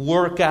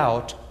work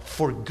out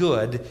for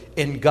good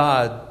in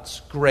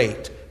God's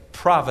great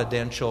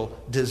providential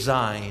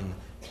design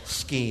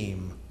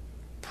scheme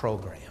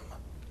program?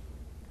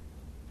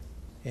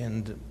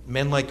 And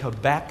men like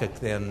Habakkuk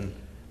then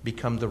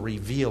become the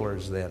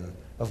revealers then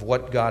of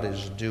what God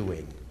is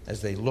doing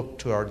as they look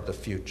toward the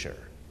future.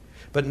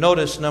 But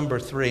notice number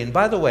 3. And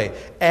by the way,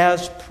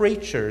 as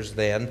preachers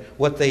then,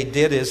 what they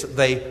did is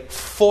they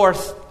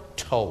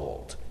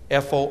foretold.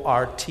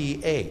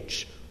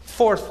 F-O-R-T-H.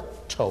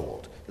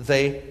 Foretold.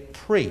 They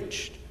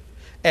preached.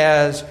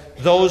 As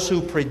those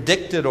who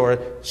predicted, or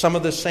some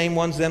of the same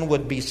ones then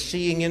would be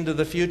seeing into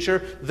the future,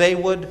 they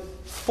would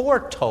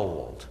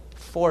foretold.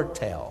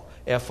 Foretell.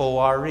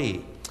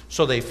 F-O-R-E.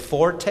 So they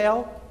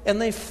foretell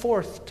and they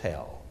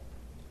foretell.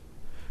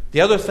 The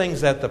other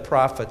things that the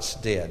prophets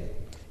did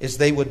is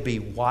they would be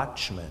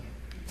watchmen.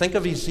 Think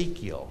of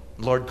Ezekiel.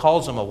 The Lord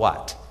calls him a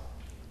what?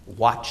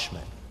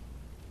 Watchman.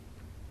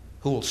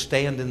 Who will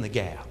stand in the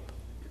gap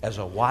as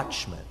a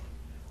watchman.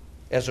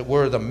 As it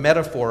were, the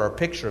metaphor or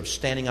picture of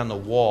standing on the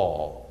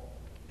wall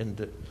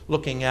and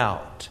looking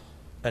out.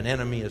 An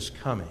enemy is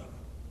coming.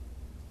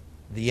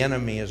 The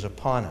enemy is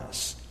upon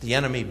us. The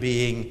enemy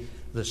being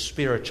the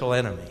spiritual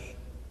enemy,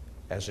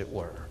 as it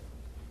were.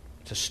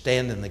 To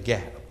stand in the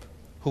gap.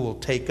 Who will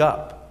take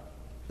up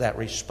that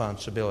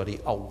responsibility,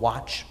 a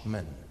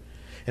watchman.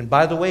 And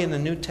by the way, in the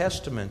New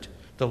Testament,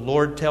 the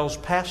Lord tells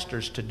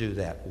pastors to do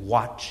that.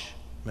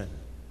 Watchmen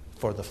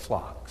for the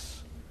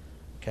flocks.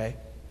 Okay?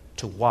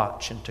 To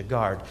watch and to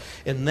guard.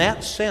 In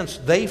that sense,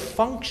 they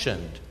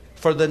functioned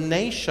for the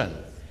nation.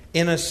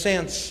 In a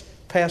sense,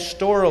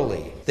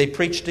 pastorally. They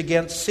preached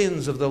against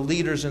sins of the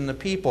leaders and the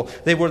people.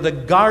 They were the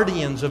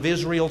guardians of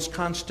Israel's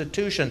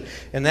constitution.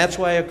 And that's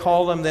why I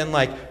call them then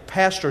like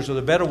pastors, or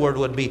the better word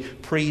would be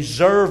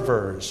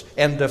preservers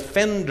and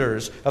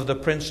defenders of the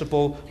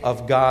principle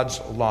of God's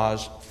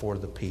laws for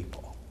the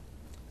people.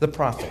 The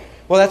prophet.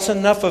 Well, that's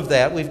enough of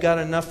that. We've got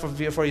enough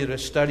for you to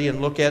study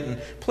and look at. And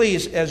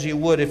please, as you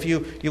would, if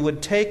you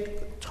would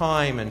take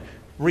time and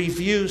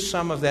review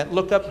some of that,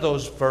 look up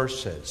those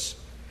verses.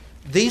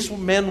 These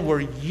men were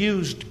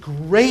used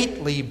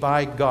greatly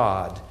by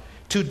God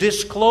to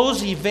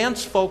disclose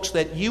events, folks,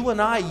 that you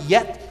and I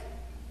yet,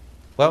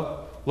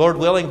 well, Lord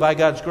willing, by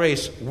God's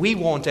grace, we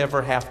won't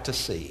ever have to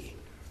see.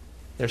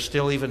 There's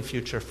still even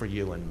future for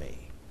you and me.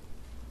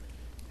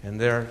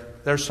 And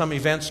there's some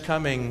events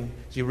coming.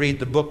 As you read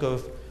the book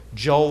of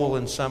Joel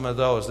and some of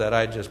those that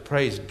I just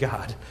praise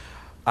God.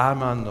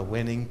 I'm on the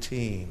winning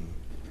team.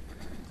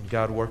 And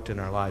God worked in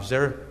our lives.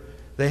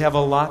 They have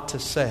a lot to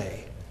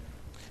say.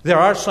 There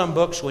are some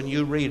books when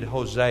you read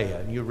Hosea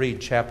and you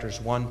read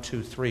chapters 1,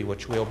 2, 3,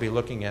 which we'll be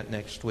looking at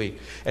next week.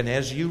 And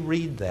as you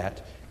read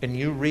that and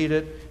you read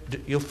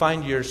it, you'll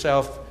find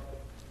yourself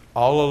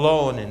all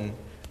alone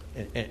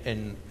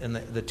and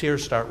the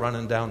tears start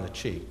running down the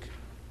cheek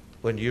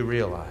when you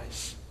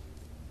realize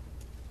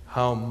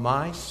how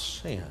my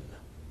sin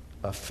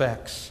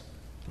affects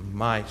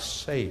my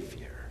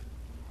Savior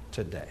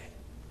today.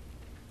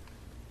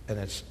 And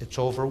it's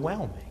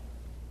overwhelming.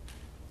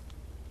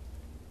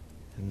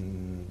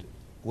 And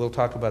we'll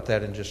talk about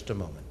that in just a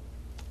moment.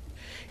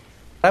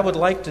 I would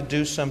like to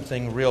do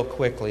something real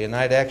quickly, and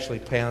I'd actually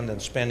planned on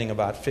spending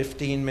about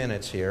 15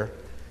 minutes here.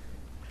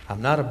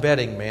 I'm not a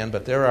betting man,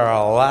 but there are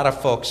a lot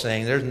of folks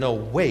saying there's no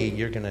way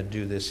you're going to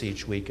do this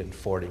each week in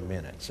 40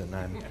 minutes. And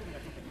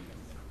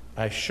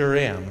I sure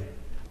am.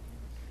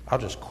 I'll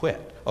just quit.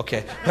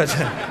 Okay.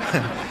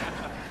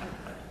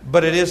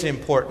 But it is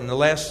important.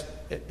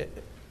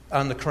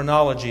 On the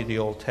chronology of the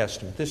Old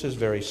Testament, this is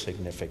very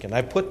significant.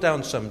 I put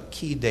down some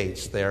key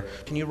dates there.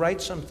 Can you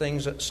write some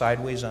things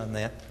sideways on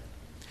that?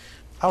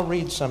 I'll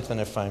read something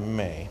if I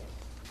may.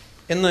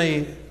 In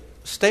the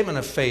Statement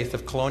of Faith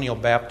of Colonial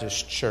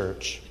Baptist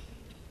Church,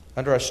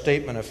 under our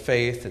Statement of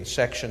Faith in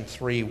Section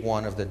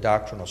 3.1 of the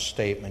Doctrinal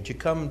Statement, you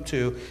come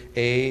to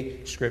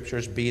A,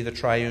 Scriptures, B, the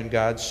Triune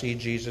God, C,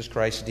 Jesus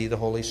Christ, D, the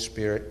Holy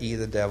Spirit, E,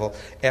 the devil,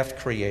 F,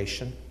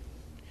 creation.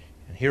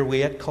 And here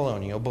we at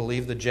Colonial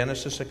believe the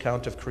Genesis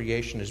account of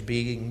creation as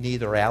being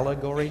neither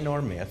allegory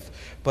nor myth,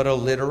 but a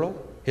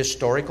literal,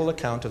 historical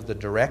account of the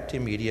direct,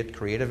 immediate,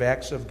 creative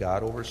acts of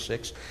God over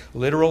 6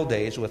 literal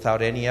days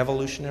without any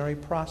evolutionary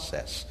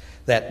process.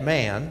 That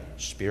man,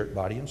 spirit,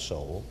 body, and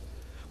soul,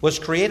 was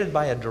created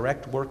by a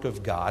direct work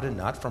of God and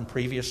not from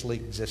previously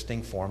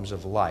existing forms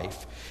of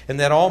life, and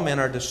that all men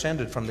are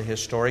descended from the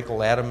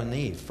historical Adam and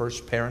Eve,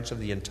 first parents of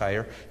the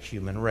entire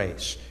human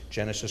race.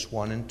 Genesis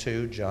 1 and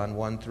 2, John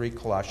 1, 3,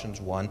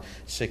 Colossians 1,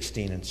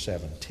 16 and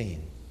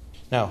 17.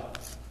 Now,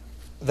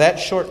 that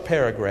short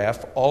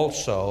paragraph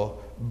also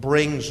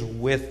brings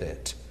with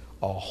it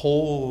a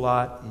whole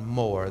lot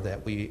more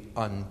that we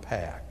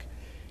unpack.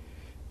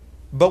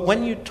 But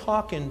when you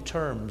talk in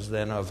terms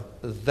then of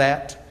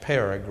that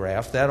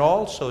paragraph, that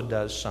also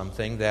does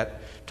something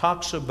that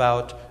talks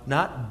about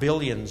not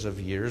billions of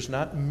years,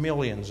 not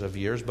millions of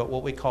years, but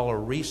what we call a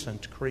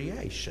recent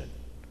creation.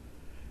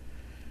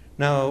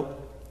 Now,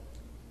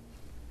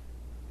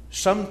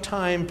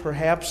 sometime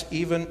perhaps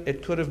even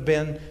it could have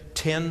been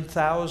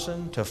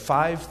 10,000 to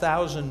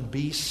 5,000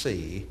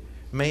 BC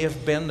may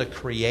have been the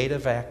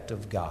creative act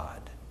of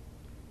God.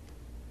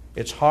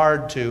 It's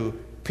hard to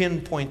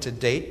pinpoint a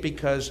date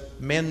because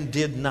men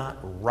did not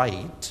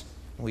write.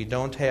 We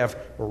don't have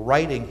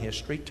writing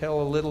history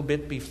till a little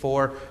bit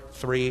before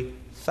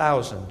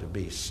 3000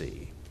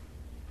 BC.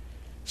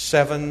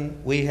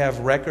 7, we have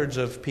records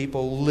of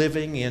people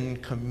living in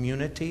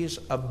communities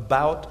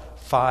about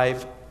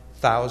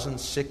 5,000,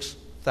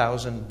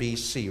 6,000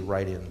 BC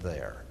right in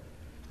there.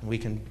 And we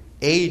can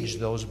age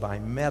those by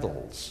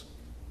metals.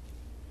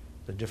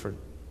 The different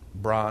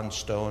bronze,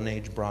 stone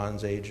age,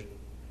 bronze age,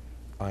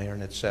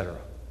 iron, etc.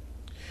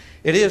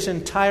 It is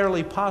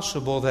entirely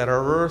possible that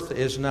our earth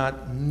is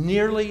not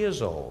nearly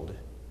as old.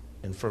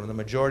 And for the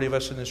majority of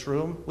us in this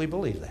room, we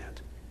believe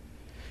that.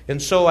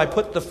 And so I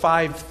put the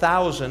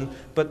 5,000,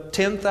 but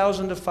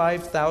 10,000 to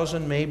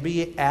 5,000 may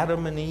be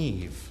Adam and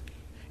Eve.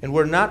 And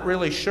we're not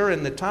really sure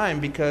in the time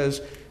because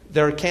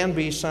there can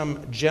be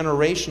some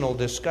generational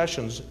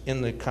discussions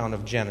in the account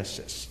of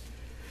Genesis.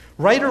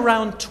 Right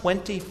around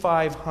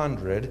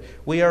 2500,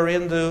 we are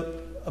in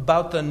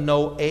about the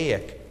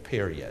Noahic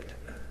period.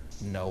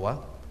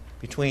 Noah,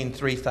 between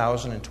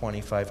 3000 and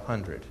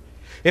 2500.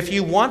 If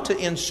you want to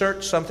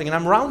insert something, and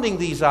I'm rounding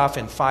these off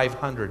in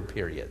 500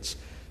 periods,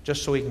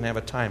 just so we can have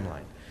a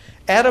timeline.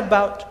 At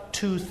about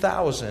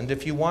 2000,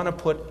 if you want to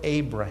put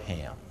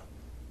Abraham,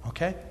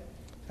 okay?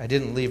 I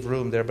didn't leave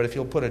room there, but if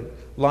you'll put a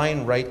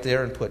line right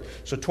there and put,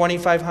 so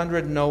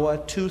 2500 Noah,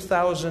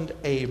 2000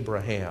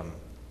 Abraham.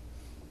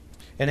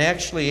 And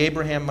actually,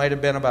 Abraham might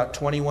have been about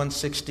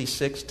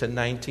 2166 to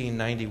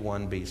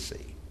 1991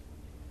 BC.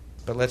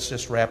 But let's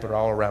just wrap it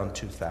all around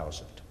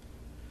 2000.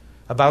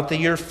 About the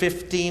year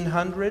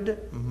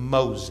 1500,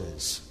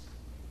 Moses.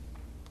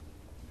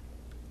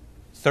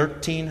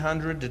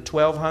 1300 to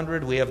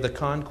 1200, we have the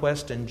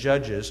conquest and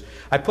Judges.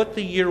 I put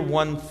the year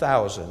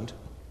 1000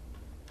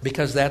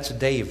 because that's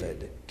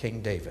David,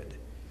 King David.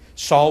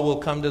 Saul will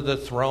come to the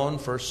throne,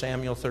 1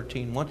 Samuel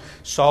 13:1.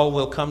 Saul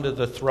will come to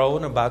the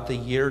throne about the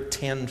year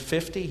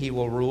 1050. He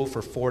will rule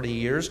for 40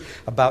 years.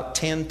 About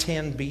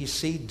 1010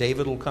 BC,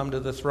 David will come to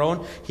the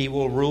throne. He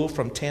will rule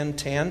from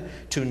 1010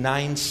 to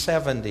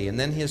 970. And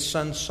then his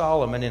son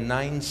Solomon in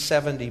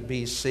 970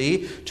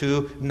 BC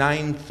to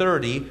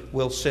 930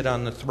 will sit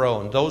on the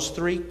throne. Those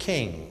 3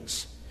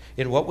 kings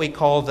in what we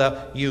call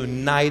the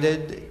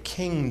United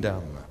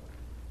Kingdom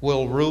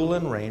will rule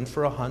and reign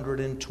for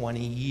 120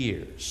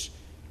 years.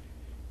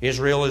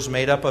 Israel is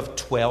made up of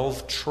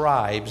 12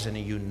 tribes in a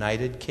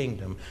united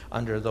kingdom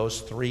under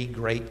those 3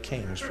 great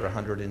kings for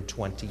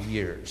 120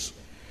 years.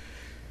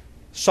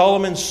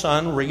 Solomon's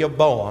son,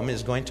 Rehoboam,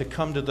 is going to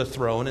come to the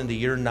throne in the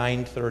year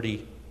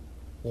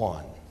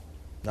 931.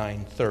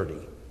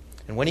 930.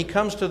 And when he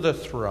comes to the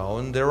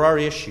throne, there are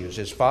issues.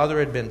 His father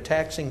had been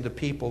taxing the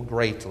people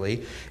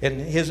greatly, and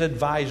his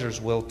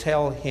advisors will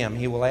tell him,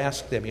 he'll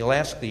ask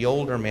the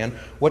older men,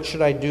 what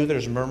should I do?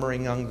 There's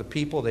murmuring among the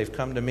people. They've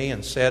come to me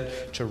and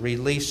said to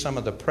release some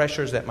of the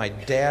pressures that my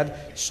dad,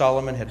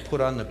 Solomon, had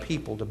put on the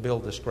people to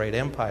build this great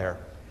empire.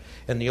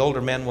 And the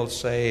older men will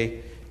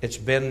say, it's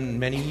been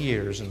many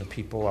years and the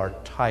people are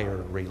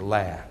tired.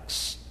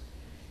 Relax.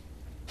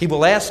 He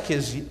will ask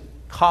his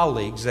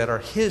colleagues that are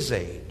his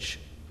age,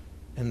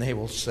 and they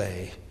will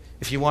say,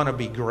 if you want to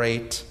be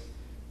great,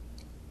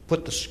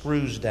 put the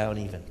screws down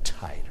even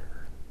tighter.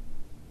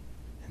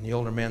 And the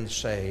older men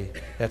say,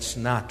 that's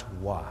not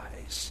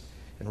wise.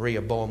 And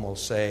Rehoboam will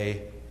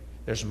say,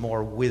 There's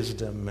more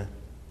wisdom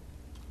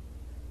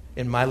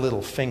in my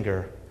little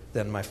finger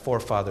than my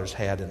forefathers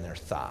had in their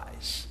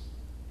thighs.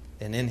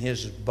 And in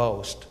his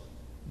boast,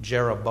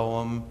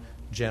 Jeroboam,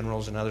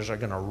 generals, and others are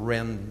going to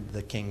rend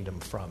the kingdom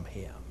from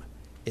him.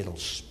 It'll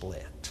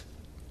split.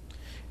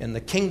 And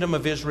the kingdom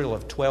of Israel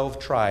of 12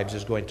 tribes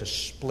is going to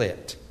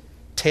split.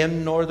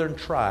 10 northern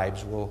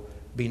tribes will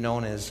be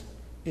known as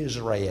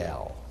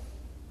Israel.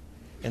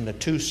 And the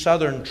 2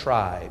 southern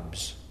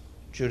tribes,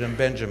 Judah and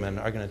Benjamin,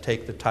 are going to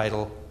take the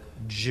title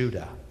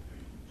Judah.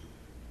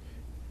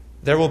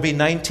 There will be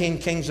 19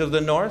 kings of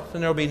the north,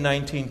 and there will be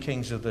 19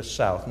 kings of the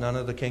south. None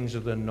of the kings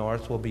of the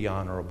north will be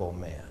honorable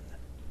men.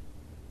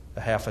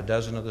 A half a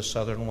dozen of the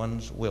southern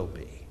ones will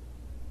be.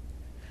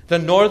 The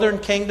northern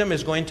kingdom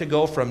is going to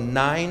go from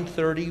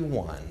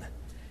 931,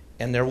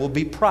 and there will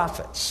be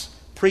prophets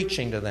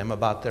preaching to them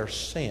about their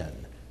sin,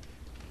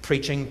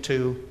 preaching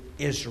to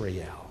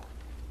Israel.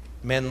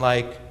 Men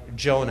like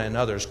Jonah and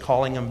others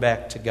calling them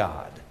back to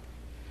God.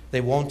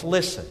 They won't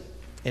listen.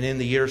 And in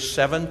the year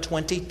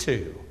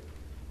 722,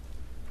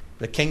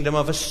 the kingdom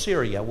of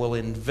Assyria will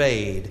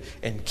invade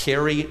and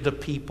carry the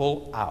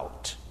people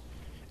out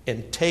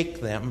and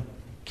take them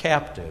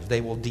captive.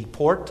 They will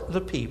deport the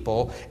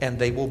people, and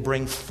they will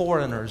bring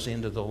foreigners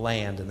into the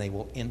land, and they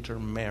will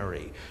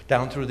intermarry.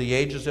 Down through the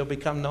ages, they'll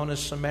become known as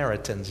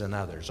Samaritans and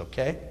others,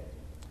 okay?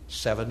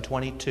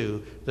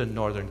 722, the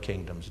northern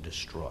kingdom's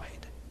destroyed.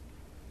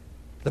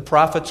 The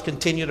prophets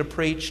continue to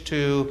preach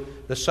to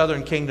the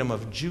southern kingdom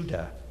of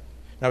Judah.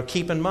 Now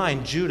keep in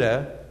mind,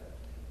 Judah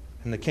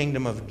and the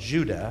kingdom of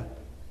Judah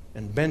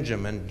and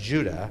Benjamin,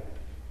 Judah,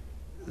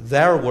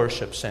 their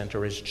worship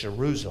center is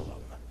Jerusalem.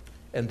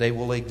 And they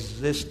will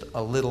exist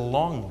a little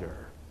longer.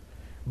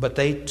 But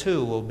they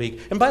too will be...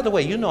 And by the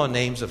way, you know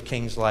names of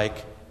kings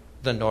like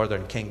the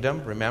northern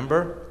kingdom,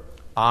 remember?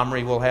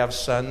 Omri will have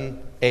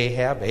son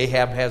Ahab.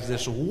 Ahab has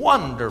this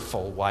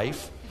wonderful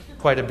wife,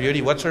 quite a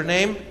beauty. What's her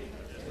name?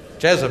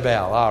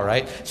 Jezebel, all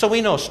right. So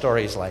we know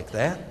stories like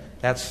that.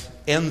 That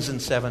ends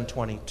in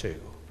 722.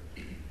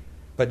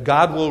 But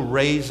God will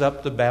raise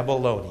up the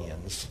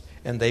Babylonians,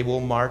 and they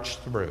will march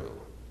through.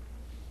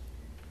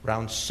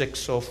 Around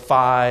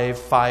 605,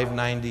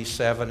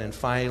 597, and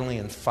finally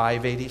in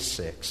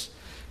 586,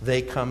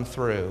 they come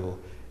through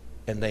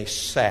and they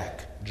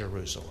sack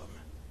Jerusalem.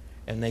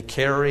 And they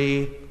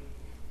carry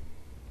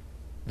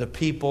the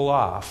people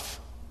off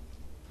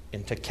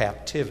into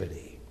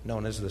captivity,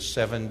 known as the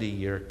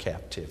 70-year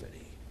captivity.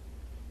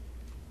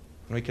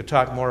 And we could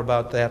talk more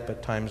about that,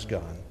 but time's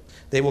gone.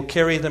 They will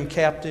carry them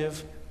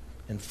captive,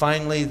 and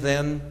finally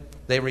then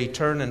they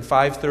return in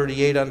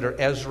 538 under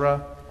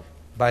Ezra.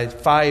 By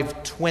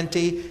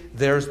 520,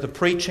 there's the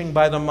preaching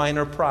by the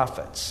minor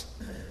prophets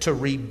to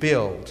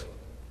rebuild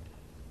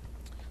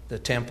the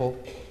temple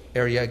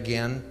area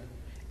again.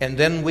 And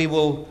then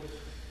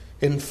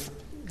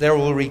there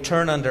will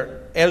return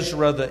under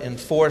Ezra in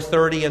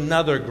 430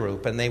 another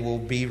group, and they will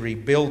be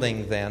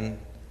rebuilding then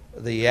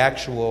the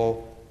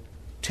actual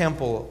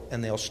temple,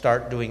 and they'll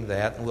start doing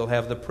that. And we'll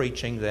have the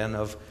preaching then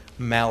of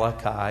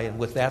Malachi,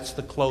 and that's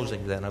the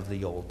closing then of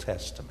the Old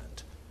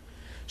Testament.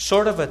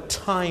 Sort of a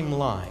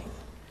timeline.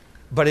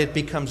 But it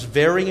becomes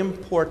very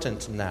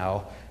important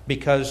now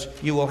because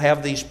you will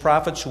have these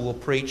prophets who will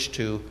preach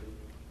to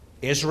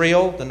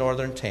Israel, the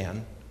northern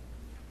 10,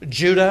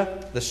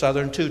 Judah, the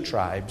southern 2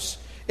 tribes,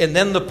 and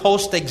then the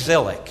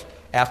post-exilic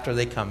after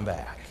they come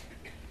back.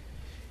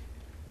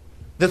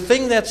 The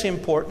thing that's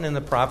important in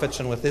the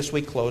prophets, and with this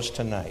we close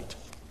tonight,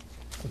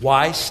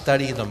 why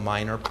study the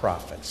minor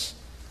prophets?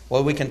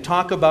 Well, we can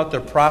talk about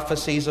their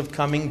prophecies of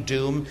coming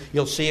doom.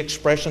 You'll see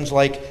expressions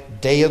like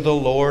day of the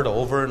Lord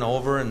over and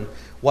over and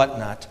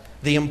whatnot.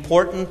 The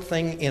important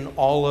thing in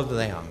all of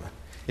them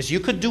is you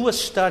could do a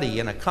study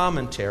and a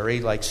commentary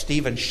like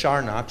Stephen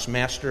Charnock's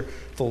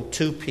masterful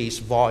 2-piece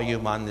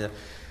volume on the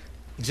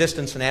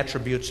existence and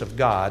attributes of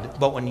God,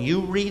 but when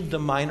you read the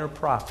minor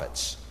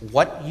prophets,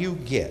 what you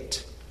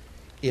get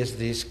is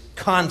these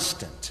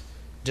constant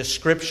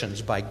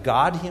descriptions by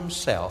God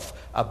Himself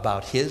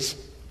about His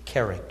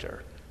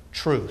character,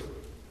 truth,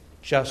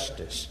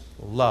 justice,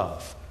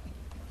 love,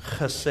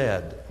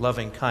 chesed,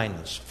 loving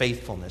kindness,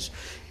 faithfulness.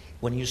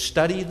 When you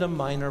study the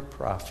minor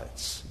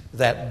prophets,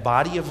 that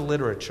body of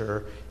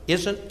literature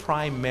isn't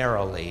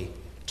primarily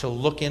to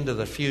look into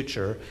the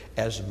future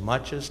as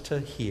much as to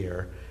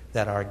hear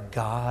that our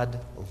God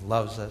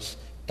loves us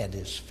and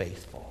is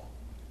faithful.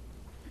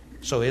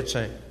 So it's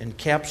an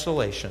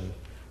encapsulation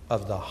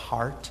of the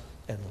heart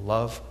and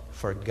love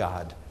for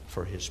God,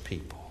 for His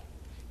people.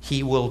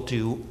 He will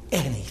do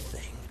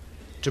anything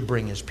to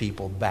bring His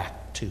people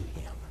back to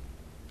Him.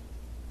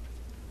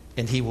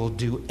 And He will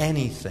do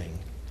anything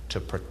to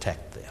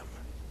protect them.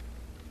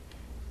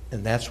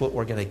 And that's what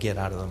we're going to get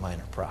out of the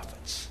minor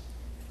prophets.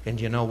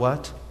 And you know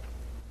what?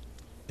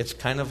 It's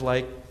kind of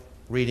like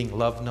reading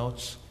love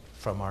notes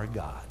from our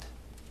God.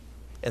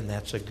 And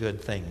that's a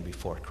good thing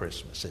before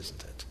Christmas,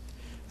 isn't it?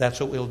 That's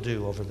what we'll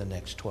do over the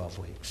next 12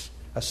 weeks.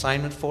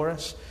 Assignment for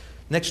us?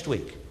 Next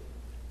week,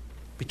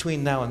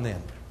 between now and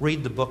then,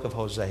 read the book of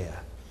Hosea.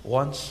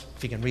 Once,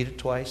 if you can read it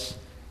twice,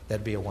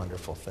 That'd be a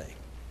wonderful thing.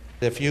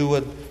 If you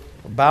would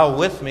bow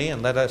with me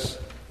and let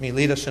me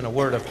lead us in a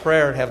word of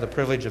prayer and have the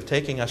privilege of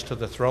taking us to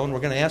the throne, we're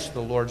going to ask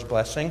the Lord's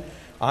blessing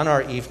on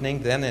our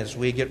evening then as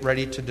we get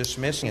ready to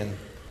dismiss. And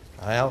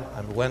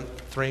I went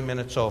 3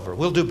 minutes over.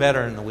 We'll do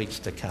better in the weeks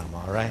to come,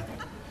 all right?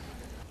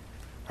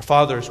 Our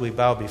Father, as we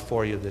bow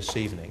before you this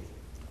evening,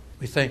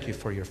 we thank you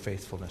for your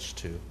faithfulness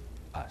to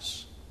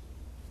us.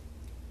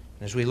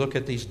 And as we look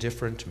at these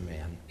different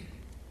men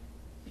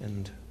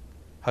and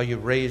how you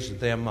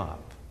raised them up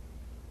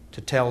to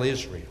tell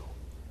Israel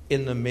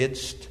in the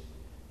midst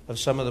of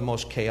some of the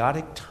most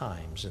chaotic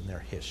times in their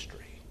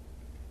history,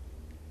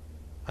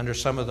 under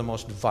some of the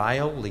most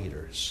vile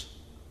leaders,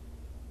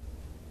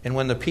 and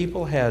when the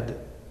people had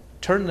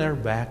turned their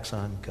backs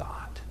on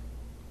God,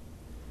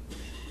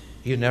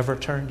 you never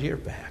turned your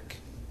back.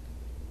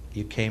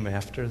 You came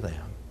after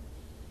them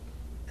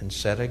and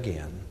said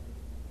again,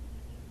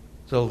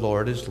 the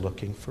Lord is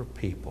looking for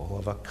people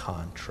of a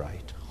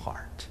contrite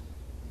heart,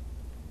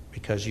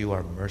 because you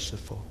are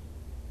merciful,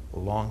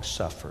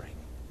 long-suffering,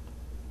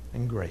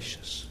 and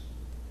gracious.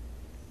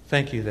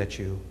 Thank you that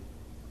you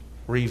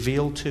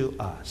reveal to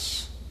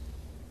us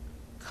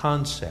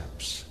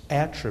concepts,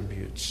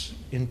 attributes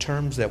in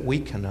terms that we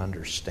can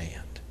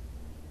understand.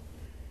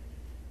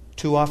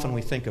 Too often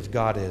we think of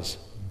God as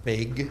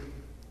big,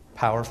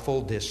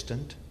 powerful,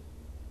 distant,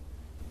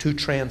 too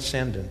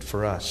transcendent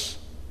for us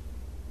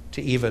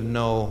to even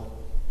know,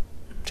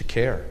 to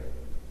care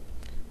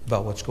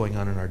about what's going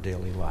on in our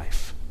daily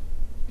life.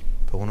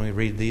 But when we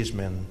read these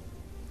men,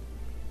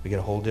 we get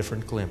a whole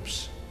different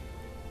glimpse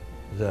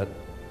that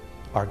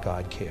our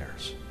God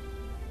cares.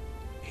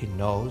 He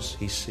knows,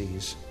 He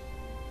sees,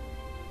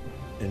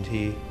 and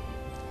He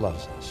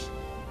loves us.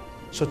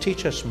 So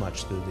teach us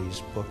much through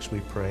these books,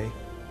 we pray.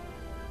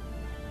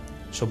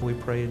 So we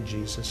pray in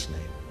Jesus'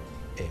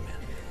 name.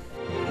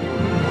 Amen.